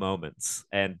metal moments,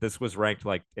 and this was ranked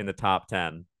like in the top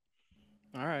 10.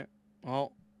 All right.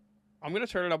 Well, I'm gonna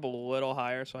turn it up a little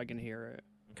higher so I can hear it.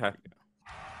 Okay.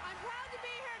 I'm proud to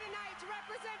be here tonight to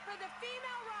represent for the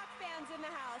female rock fans in the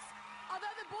house.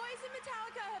 Although the boys in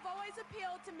Metallica have always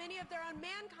appealed to many of their own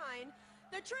mankind,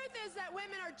 the truth is that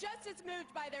women are just as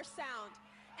moved by their sound.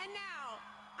 And now,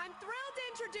 I'm thrilled to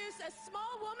introduce a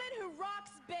small woman who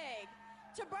rocks big.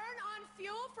 To burn on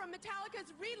fuel from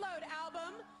Metallica's Reload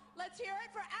album, let's hear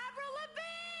it for Avril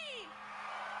Lavigne!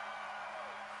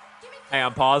 Hang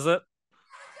on, pause it.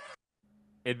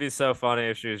 It'd be so funny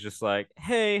if she was just like,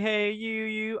 hey,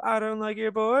 you, I don't like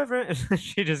your boyfriend.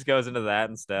 She just goes into that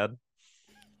instead.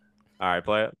 All right,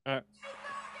 play it. All right.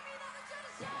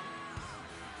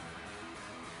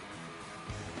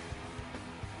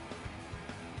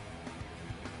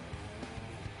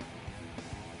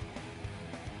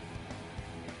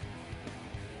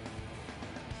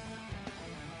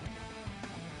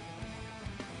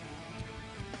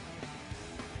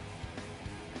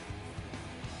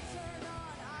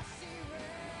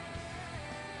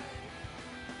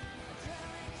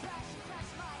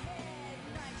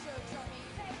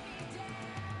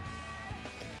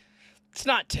 It's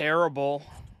not terrible.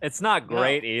 It's not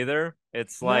great either.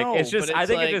 It's like No, it's just but I it's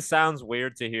think like- it just sounds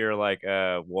weird to hear like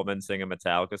a woman sing a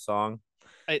Metallica song.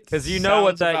 It 'Cause you know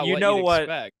what sounds that- about you know you'd what-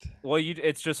 expect. Well,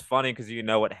 it's just funny because you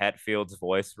know what Hetfield's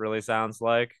voice really sounds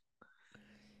like.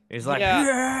 He's like, Yeah.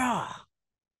 yeah.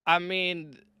 I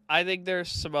mean, I think there's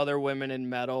some other women in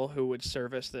metal who would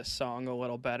service this song a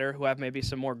little better, who have maybe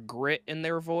some more grit in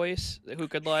their voice, who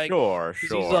could like. Sure, 'cause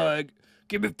sure. He's like,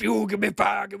 give me fuel, give me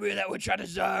fire, give me that which I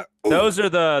desire. Ooh. Those are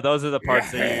the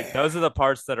parts Yeah. those are the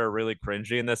parts that are really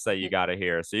cringy in this that you got to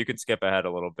hear. So you can skip ahead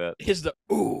a little bit. Is the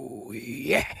ooh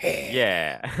yeah.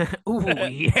 Yeah. Ooh,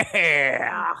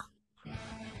 yeah.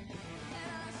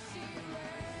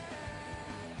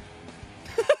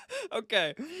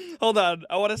 Okay, hold on.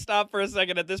 I want to stop for a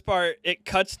second at this part. It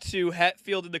cuts to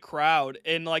Hetfield in the crowd,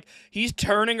 and like he's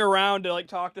turning around to like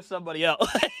talk to somebody else.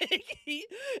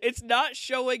 It's not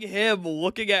showing him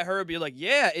looking at her and being like,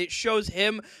 "Yeah." It shows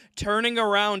him turning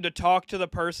around to talk to the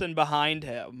person behind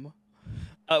him,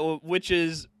 which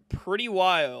is pretty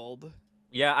wild.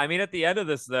 Yeah, I mean, at the end of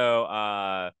this though,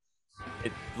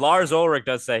 Lars Ulrich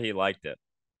does say he liked it.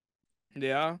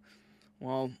 Yeah.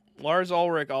 Well, Lars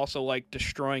Ulrich also like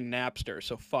destroying Napster,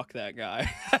 so fuck that guy.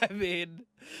 I mean,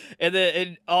 and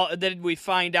then we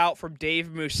find out from Dave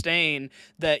Mustaine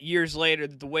that years later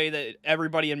the way that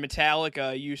everybody in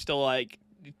Metallica used to like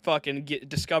fucking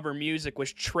discover music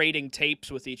was trading tapes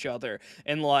with each other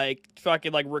and like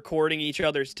fucking like recording each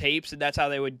other's tapes, and that's how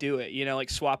they would do it, you know,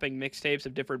 like swapping mixtapes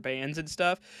of different bands and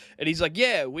stuff. And he's like,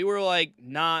 yeah, we were like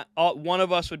not all, one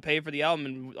of us would pay for the album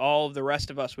and all of the rest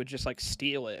of us would just like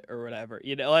steal it or whatever,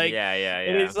 you know, like. Yeah, yeah,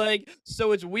 And yeah. it's like,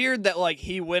 so it's weird that like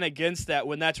he went against that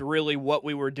when that's really what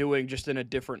we were doing, just in a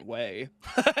different way.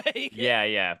 Yeah,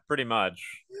 yeah, pretty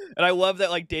much. And I love that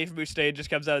like Dave Mustaine just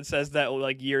comes out and says that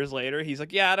like years later. He's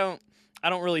like, yeah, I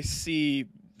don't really see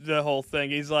the whole thing.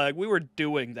 He's like, we were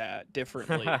doing that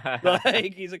differently.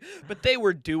 Like he's like, but they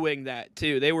were doing that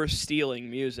too. They were stealing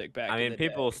music back. I in mean, the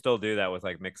people day. still do that with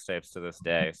like mixtapes to this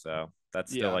day, so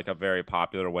that's still Yeah. like a very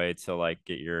popular way to like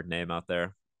get your name out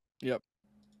there. Yep.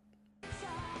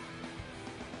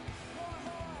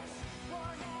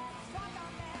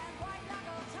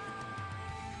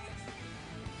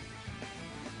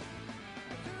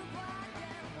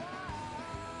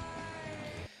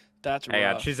 That's Hey,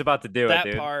 rough. she's about to do that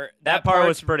it, dude. part. That part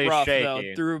was part's pretty rough, shaky.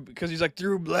 though, through because he's like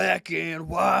through black and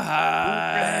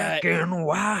white. Black and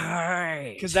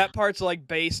white. Because that part's like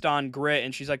based on Grit,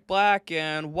 and she's like black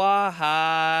and white.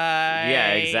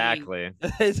 Yeah, exactly.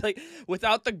 It's like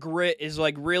without the Grit is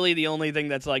like really the only thing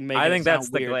that's like making. I think it sound that's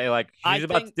the weird. like I she's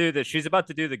about to think- do this. She's about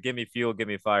to do the "Give me fuel, give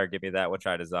me fire, give me that which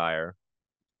I desire."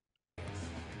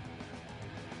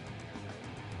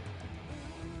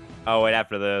 Oh wait,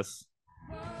 after this.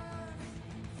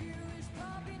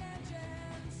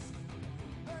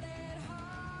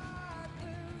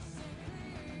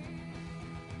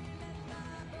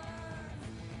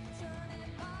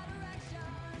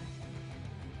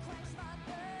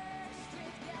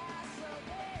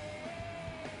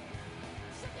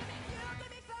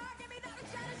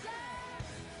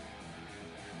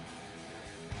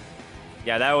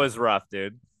 Yeah, that was rough,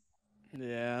 dude.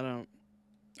 Yeah,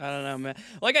 I don't know, man.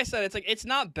 Like I said, it's like it's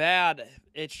not bad.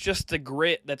 It's just the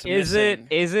Grit that's missing.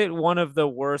 Is it one of the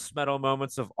worst metal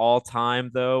moments of all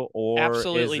time though, or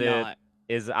Absolutely is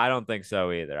it? not. I don't think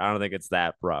so either. I don't think it's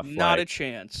that rough. Not a like,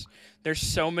 chance. There's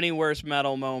so many worse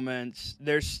metal moments.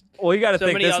 There's well, you got to so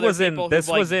think many this other was in people this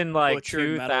who've, was in like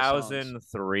butchered metal songs.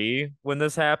 2003 when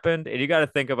this happened, and you got to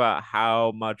think about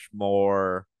how much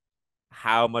more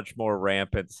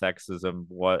rampant sexism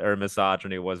or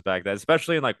misogyny was back then,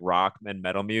 especially in like rock and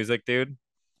metal music, dude.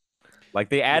 Like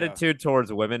the attitude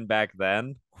towards women back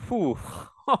then. Whew.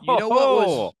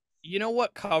 You know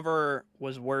what cover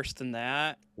was worse than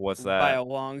that? What's By that? a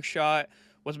long shot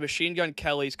was Machine Gun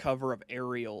Kelly's cover of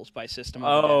Aerials by System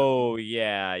of a Down. Oh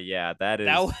yeah, yeah.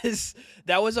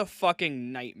 That was a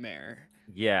fucking nightmare.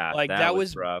 Yeah, Like that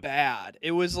was rough. bad.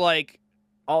 It was like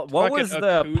What was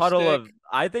the puddle of?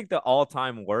 I think the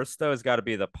all-time worst though has got to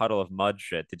be the puddle of mud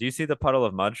shit. Did you see the puddle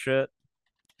of mud shit?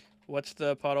 What's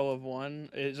the puddle of one?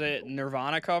 Is it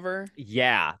Nirvana cover?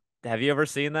 Yeah. Have you ever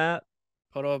seen that?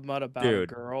 Puddle of mud about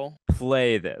Dude, a girl.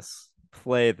 Play this,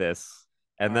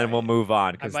 and then we'll move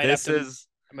on because this is.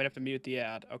 I might have to mute the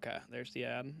ad. Okay, there's the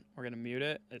ad. We're gonna mute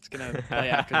it. It's gonna play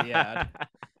after the ad.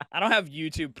 I don't have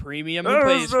YouTube Premium. Who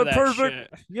pays for that shit?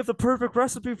 You have the perfect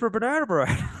recipe for banana bread.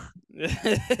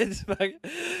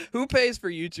 Who pays for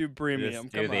YouTube Premium?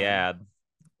 Just do the ad.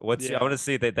 I want to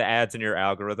see the ads in your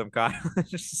algorithm, Kyle.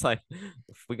 It's just like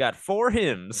we got 4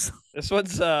 hymns. This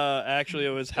one's actually it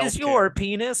was healthcare. Is your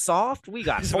penis soft? We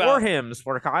got 4 hymns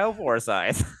for Kyle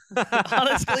Forsyth.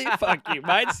 Honestly, fuck you.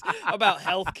 Mine's about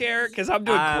healthcare because I'm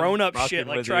doing grown-up shit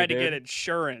like trying to get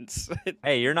insurance.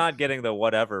 Hey, you're not getting the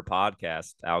whatever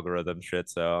podcast algorithm shit,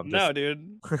 so no,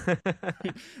 dude.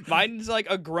 Mine's like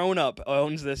a grown-up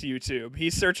owns this YouTube.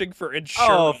 He's searking for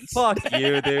insurance. Oh, fuck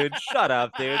you, dude. Shut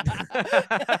up, dude.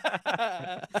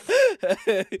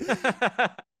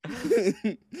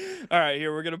 All right,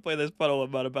 here we're gonna play this puddle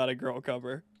of mud about a girl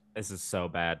cover. This is so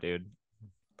bad, dude.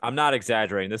 I'm not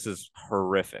exaggerating. This is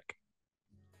horrific.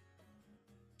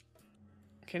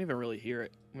 I can't even really hear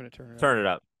it. I'm gonna turn it up. Turn it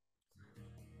up.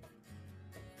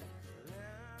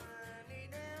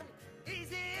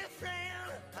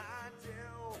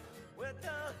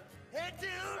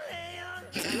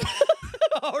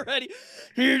 Already.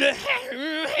 It's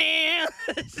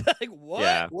like what?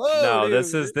 Yeah. Whoa, no,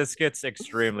 dude. this gets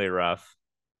extremely rough.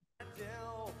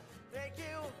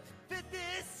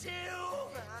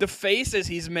 The faces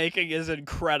he's making is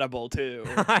incredible too.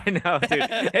 I know,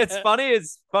 dude. It's funny.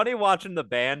 It's funny watching the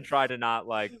band try to not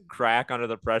like crack under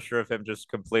the pressure of him just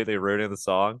completely ruining the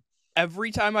song.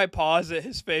 Every time I pause it,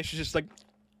 his face is just like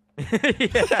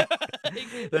Yeah.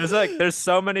 There's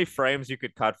so many frames you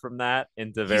could cut from that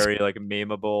into very like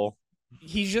memeable.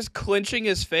 He's just clenching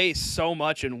his face so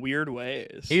much in weird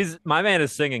ways. My man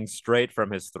is singing straight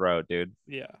from his throat, dude.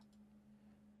 Yeah.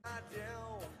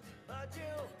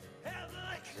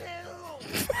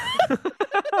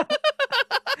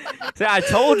 See, I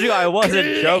told you I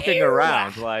wasn't joking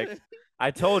around. Like,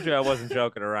 I told you I wasn't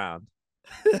joking around.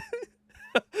 I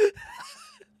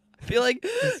feel like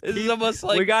this is almost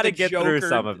like we got to the get Joker, through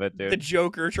some of it, dude. The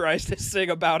Joker tries to sing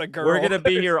about a girl. We're gonna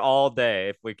be here all day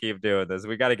if we keep doing this.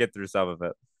 We got to get through some of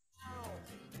it.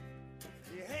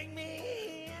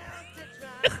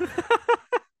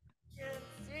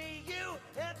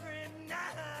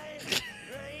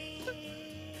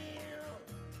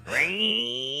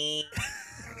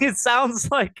 It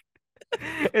sounds like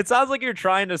you're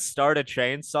trying to start a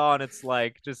chainsaw and it's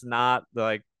like just not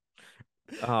like,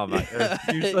 oh my, or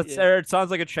it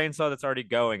sounds like a chainsaw that's already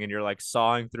going and you're like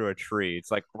sawing through a tree. It's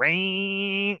like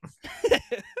rain.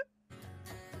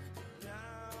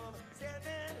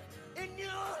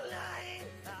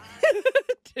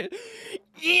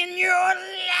 In your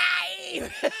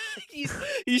life.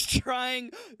 he's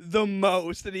trying the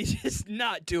most and he's just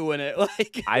not doing it.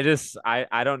 Like I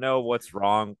don't know what's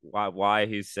wrong, why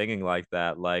he's singing like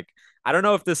that. Like I don't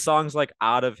know if this song's like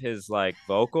out of his like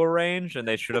vocal range and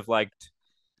they should have like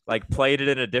played it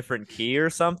in a different key or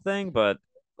something, but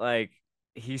like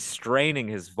he's straining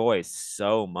his voice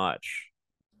so much.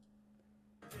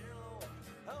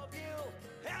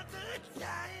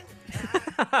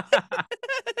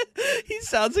 He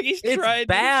sounds like he's trying. It's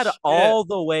bad all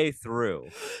the way through.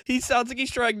 He sounds like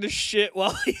he's trying to shit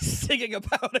while he's singing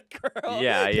about a girl.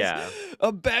 Yeah.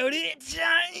 About it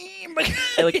time.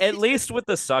 Like at least with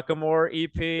the Suckamore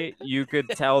EP, you could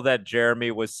tell that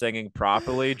Jeremy was singing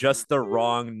properly, just the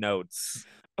wrong notes.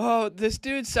 Oh, this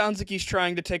dude sounds like he's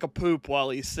trying to take a poop while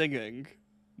he's singing.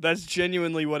 That's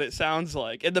genuinely what it sounds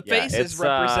like. And the faces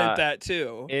represent that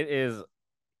too. It is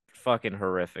fucking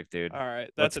horrific, dude. All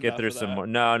right, let's get through some more.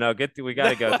 No, we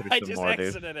gotta go through some more,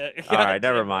 dude. It. All right,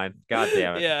 never mind. God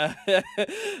damn it. Yeah,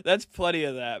 that's plenty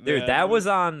of that, man. Dude. That was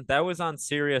on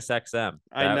Sirius XM.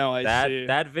 I know. I see.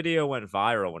 That video went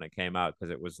viral when it came out because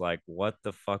it was like, what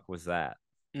the fuck was that?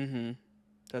 Mm-hmm.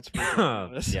 That's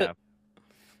yeah.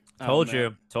 Told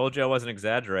you I wasn't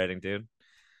exaggerating, dude.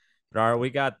 But all right,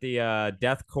 we got the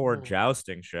deathcore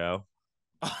jousting show.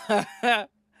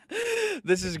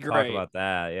 This is great. Talk about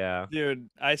that, yeah. Dude,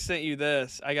 I sent you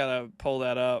this. I gotta pull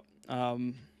that up.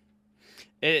 I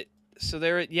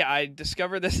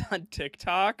discovered this on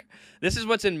TikTok. This is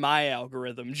what's in my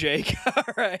algorithm, Jake.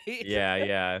 All right.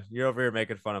 Yeah. You're over here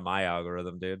making fun of my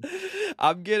algorithm, dude.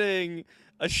 I'm getting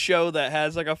a show that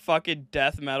has like a fucking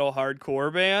death metal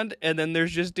hardcore band, and then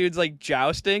there's just dudes like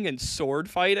jousting and sword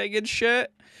fighting and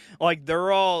shit. Like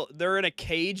they're in a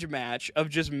cage match of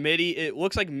just it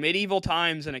looks like medieval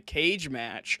times in a cage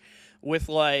match with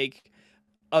like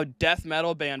a death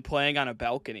metal band playing on a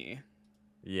balcony.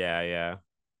 Yeah.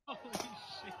 Holy shit.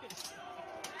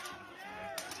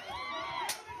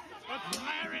 Let's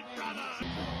marry, brother.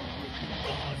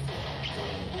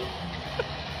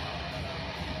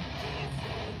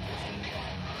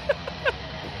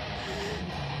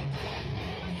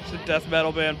 It's a death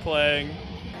metal band playing.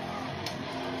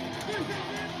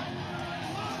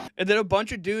 And then a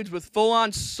bunch of dudes with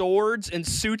full-on swords and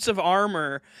suits of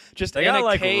armor just they in got a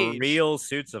like cage. Real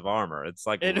suits of armor. It's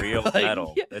like real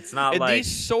metal. Yeah. It's not and like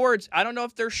these swords. I don't know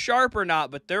if they're sharp or not,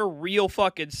 but they're real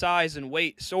fucking size and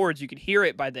weight swords. You can hear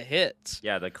it by the hits.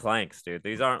 Yeah, the clanks, dude.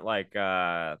 These aren't like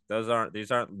these aren't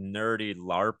nerdy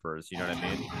larpers. You know what I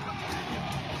mean?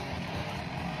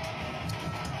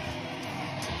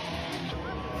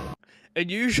 And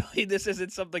usually this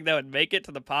isn't something that would make it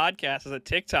to the podcast as a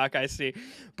TikTok I see,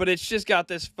 but it's just got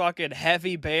this fucking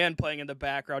heavy band playing in the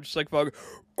background, just like fucking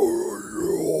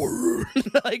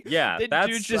like yeah, the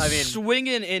dude's just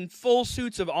swinging in full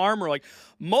suits of armor, like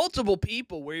multiple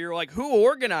people. Where you're like, who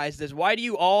organized this? Why do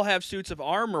you all have suits of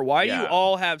armor? Why do you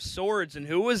all have swords? And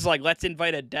who was like, let's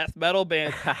invite a death metal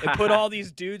band and put all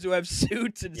these dudes who have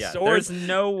suits and swords? There's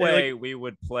no way we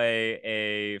would play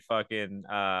a fucking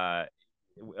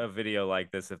a video like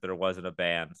this if there wasn't a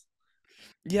band.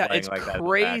 Yeah, it's like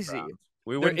crazy.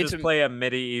 We wouldn't just play a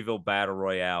medieval battle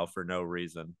royale for no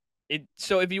reason.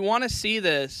 So if you want to see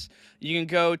this, you can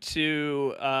go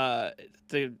to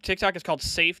the TikTok is called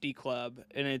Safety Club,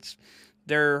 and it's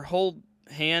their whole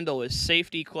handle is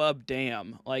Safety Club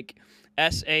Damn, like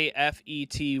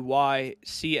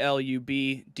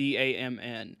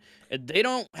SAFETYCLUBDAMN. And they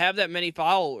don't have that many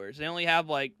followers. They only have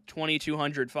like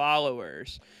 2,200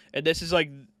 followers. And this is like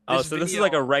Oh, so this is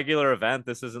like a regular event.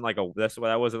 This isn't like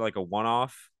that wasn't like a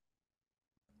one-off.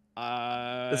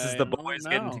 This is I the don't boys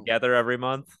getting know. together every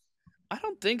month. I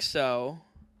don't think so.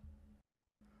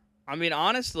 I mean,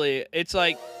 honestly, it's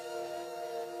like,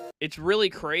 it's really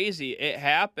crazy. It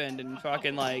happened and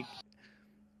fucking like,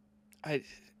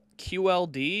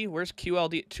 QLD? Where's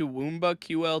QLD? Toowoomba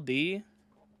QLD?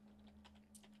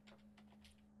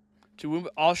 Toowoomba,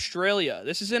 Australia.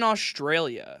 This is in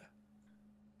Australia.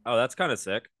 Oh, that's kind of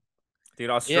sick. Dude,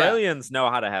 Yeah. Australians know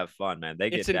how to have fun, man. They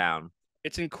get down.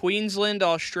 It's in Queensland,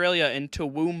 Australia, and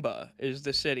Toowoomba is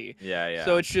the city. Yeah, yeah.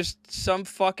 So it's just some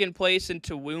fucking place in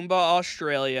Toowoomba,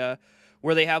 Australia,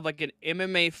 where they have like an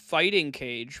MMA fighting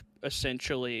cage,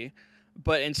 essentially,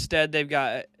 but instead they've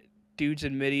got dudes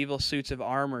in medieval suits of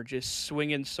armor just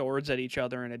swinging swords at each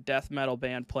other and a death metal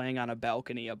band playing on a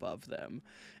balcony above them.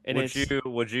 And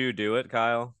would you do it,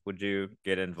 Kyle? Would you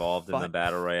get involved in the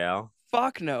battle royale?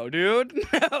 Fuck no, dude.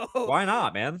 No. Why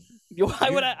not, man? Why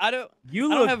would I?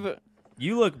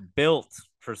 You look built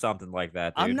for something like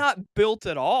that, dude. I'm not built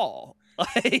at all.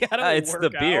 Like, I don't it's work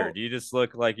the beard. out. You just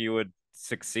look like you would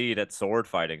succeed at sword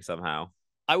fighting somehow.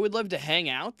 I would love to hang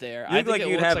out there. You look like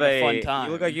you'd have a fun time.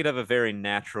 You look like you'd have a very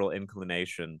natural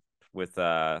inclination with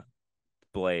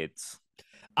blades.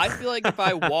 I feel like if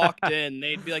I walked in,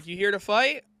 they'd be like, "You here to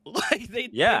fight?" Like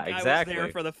they'd think I was there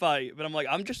for the fight. But I'm like,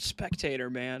 I'm just spectator,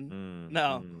 man.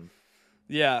 No.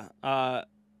 Yeah.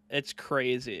 It's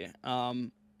crazy.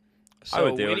 So I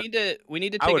would do we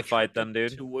need to take I would a fight trip them,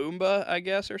 dude. to Toowoomba, I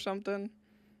guess, or something.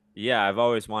 Yeah, I've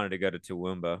always wanted to go to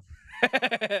Toowoomba.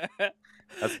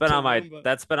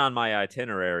 That's been on my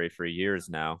itinerary for years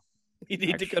now. You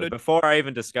need to go to before I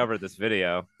even discovered this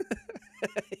video.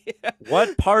 Yeah.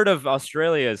 What part of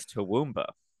Australia is Toowoomba?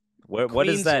 What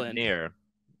is that near?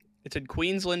 It's in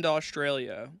Queensland,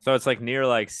 Australia. So it's like near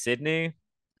like Sydney?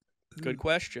 Good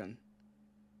question.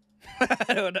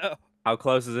 I don't know. How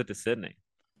close is it to Sydney?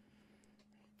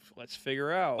 Let's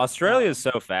figure out. Australia is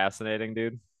so fascinating,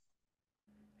 dude.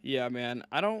 Yeah, man.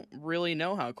 I don't really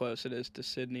know how close it is to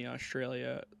Sydney,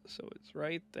 Australia. So it's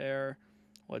right there.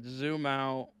 Let's zoom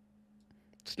out.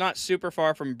 It's not super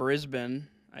far from Brisbane,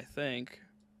 I think.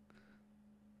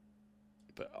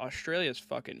 But Australia's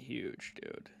fucking huge,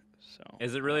 dude. So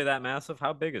is it really that massive?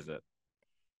 How big is it?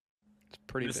 It's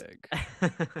pretty big.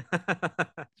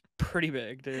 It's pretty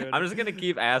big, dude. I'm just gonna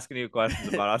keep asking you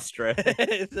questions about Australia.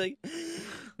 It's like,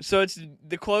 so it's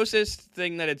the closest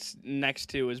thing that it's next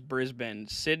to is Brisbane.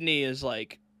 Sydney is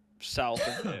like south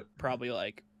of it, probably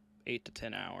like 8 to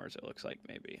 10 hours. It looks like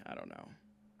maybe. I don't know.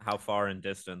 How far in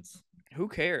distance? Who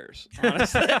cares?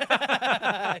 Honestly.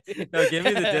 No, give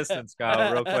me the distance,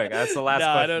 Kyle, real quick. That's the last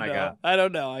question I got. I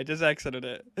don't know. I just exited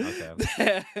it.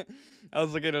 Okay. I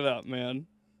was looking it up, man.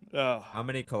 Oh. How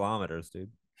many kilometers, dude?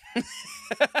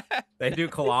 They do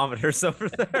kilometers over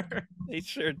there. They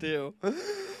sure do.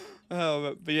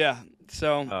 Oh, but yeah.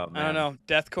 So I don't know.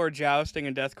 Deathcore jousting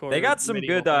and deathcore. They got some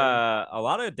good, a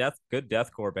lot of good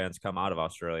deathcore bands come out of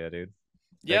Australia, dude.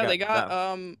 They got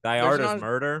Die Art is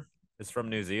Murder is from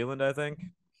New Zealand, I think.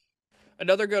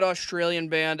 Another good Australian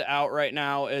band out right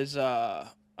now is I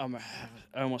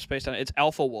almost spaced on it. It's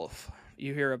Alpha Wolf.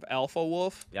 You hear of Alpha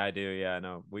Wolf? Yeah, I do. Yeah, I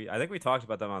know. I think we talked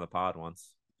about them on the pod once.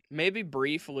 Maybe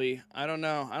briefly. I don't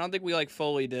know. I don't think we like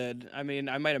fully did. I mean,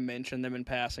 I might have mentioned them in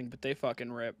passing, but they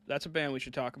fucking rip. That's a band we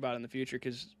should talk about in the future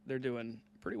because they're doing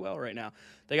pretty well right now.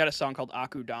 They got a song called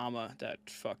Akudama that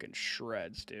fucking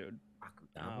shreds, dude.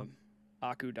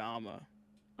 Akudama.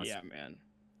 Yeah, man.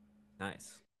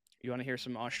 Nice. You want to hear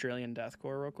some Australian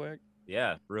deathcore real quick?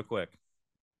 Yeah, real quick.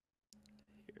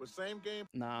 The same game.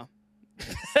 Nah.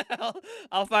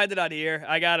 I'll find it on here.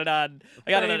 I got it on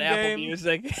Apple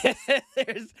Music.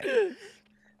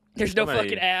 There's no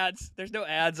fucking ads. There's no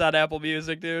ads on Apple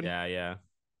Music, dude. Yeah, yeah.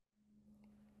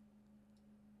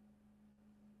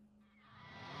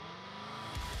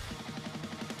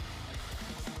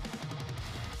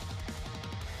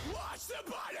 Watch the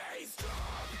bodies.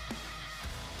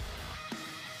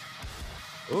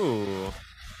 Ooh.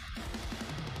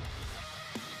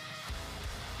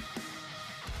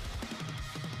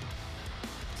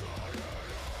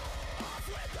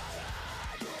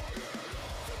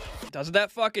 Doesn't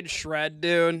that fucking shred,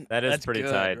 dude? That's pretty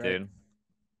good, tight, right? dude.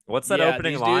 What's that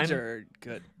opening line? Dudes are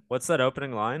good. What's that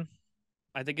opening line?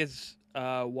 I think it's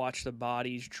watch the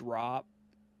bodies drop.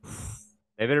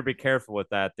 They better be careful with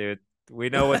that, dude. We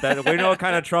know what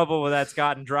kind of trouble that's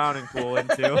gotten Drowning Pool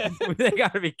into. They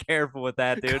gotta be careful with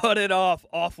that, dude. Cut it off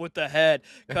with the head.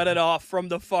 Cut it off from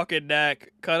the fucking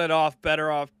neck. Cut it off, better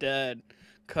off dead.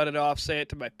 Cut it off, say it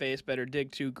to my face, better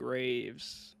dig 2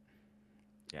 graves.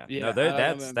 Yeah, no,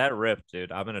 that ripped, dude.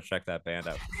 I'm gonna check that band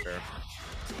out for sure.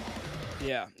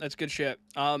 Yeah, that's good shit.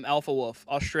 Alpha Wolf,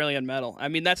 Australian metal. I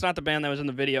mean, that's not the band that was in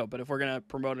the video, but if we're gonna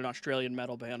promote an Australian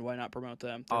metal band, why not promote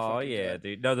them? They're Oh fucking yeah, good.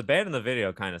 dude. No, the band in the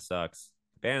video kind of sucks.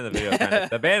 The band in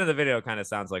the video kind of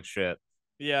sounds like shit.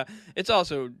 Yeah, it's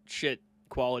also shit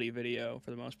quality video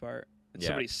for the most part. It's Yeah.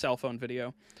 somebody's cell phone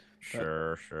video.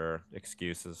 Sure.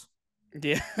 Excuses.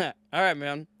 Yeah. All right,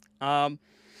 man.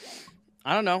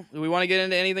 I don't know. Do we want to get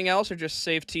into anything else or just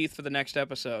save teeth for the next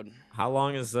episode? How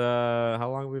long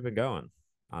have we been going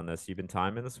on this? You been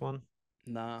timing this one?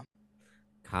 Nah.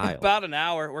 Kyle. About an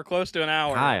hour. We're close to an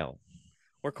hour. Kyle.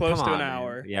 We're close Come to on, an man.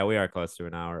 hour. Yeah, we are close to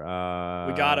an hour.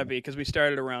 We gotta be because we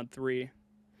started around 3.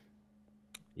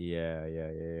 Yeah.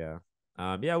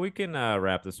 Yeah, we can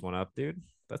wrap this one up, dude.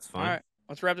 That's fine. All right.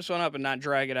 Let's wrap this one up and not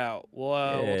drag it out. We'll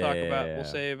talk about Yeah. we'll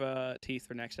save teeth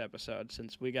for next episode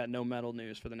since we got no metal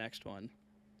news for the next one.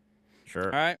 Sure. All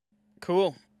right.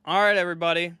 Cool. All right,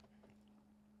 everybody.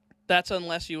 That's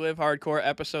Unless You Live Hardcore,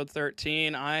 episode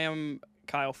 13. I am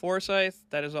Kyle Forsyth.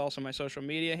 That is also my social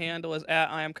media handle is at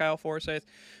I am Kyle Forsyth.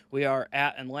 We are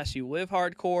at Unless You Live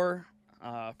Hardcore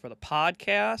for the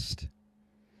podcast.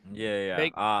 Yeah.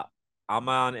 Big- I'm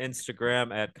on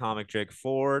Instagram at Comic Jake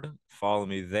Ford. Follow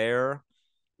me there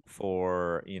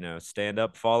for stand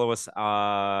up. Follow us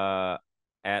at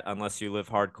Unless You Live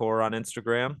Hardcore on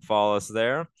Instagram. Follow us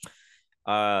there.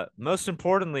 Most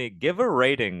importantly, give a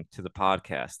rating to the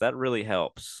podcast. That really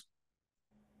helps.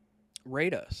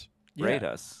 Rate us. Rate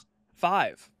us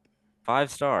 5.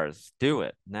 5 stars. Do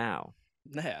it now.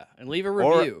 Yeah, and leave a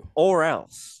review. Or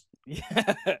else.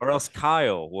 Yeah. Or else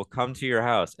Kyle will come to your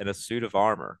house in a suit of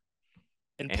armor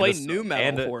and play new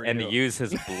metal for and you. use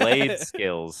his blade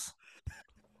skills.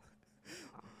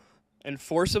 And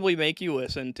forcibly make you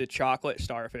listen to chocolate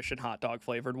starfish and hot dog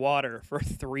flavored water for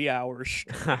 3 hours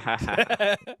straight.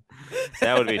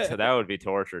 that would be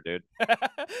torture, dude. All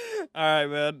right,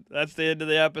 man. That's the end of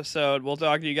the episode. We'll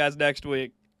talk to you guys next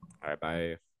week. All right,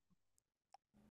 bye.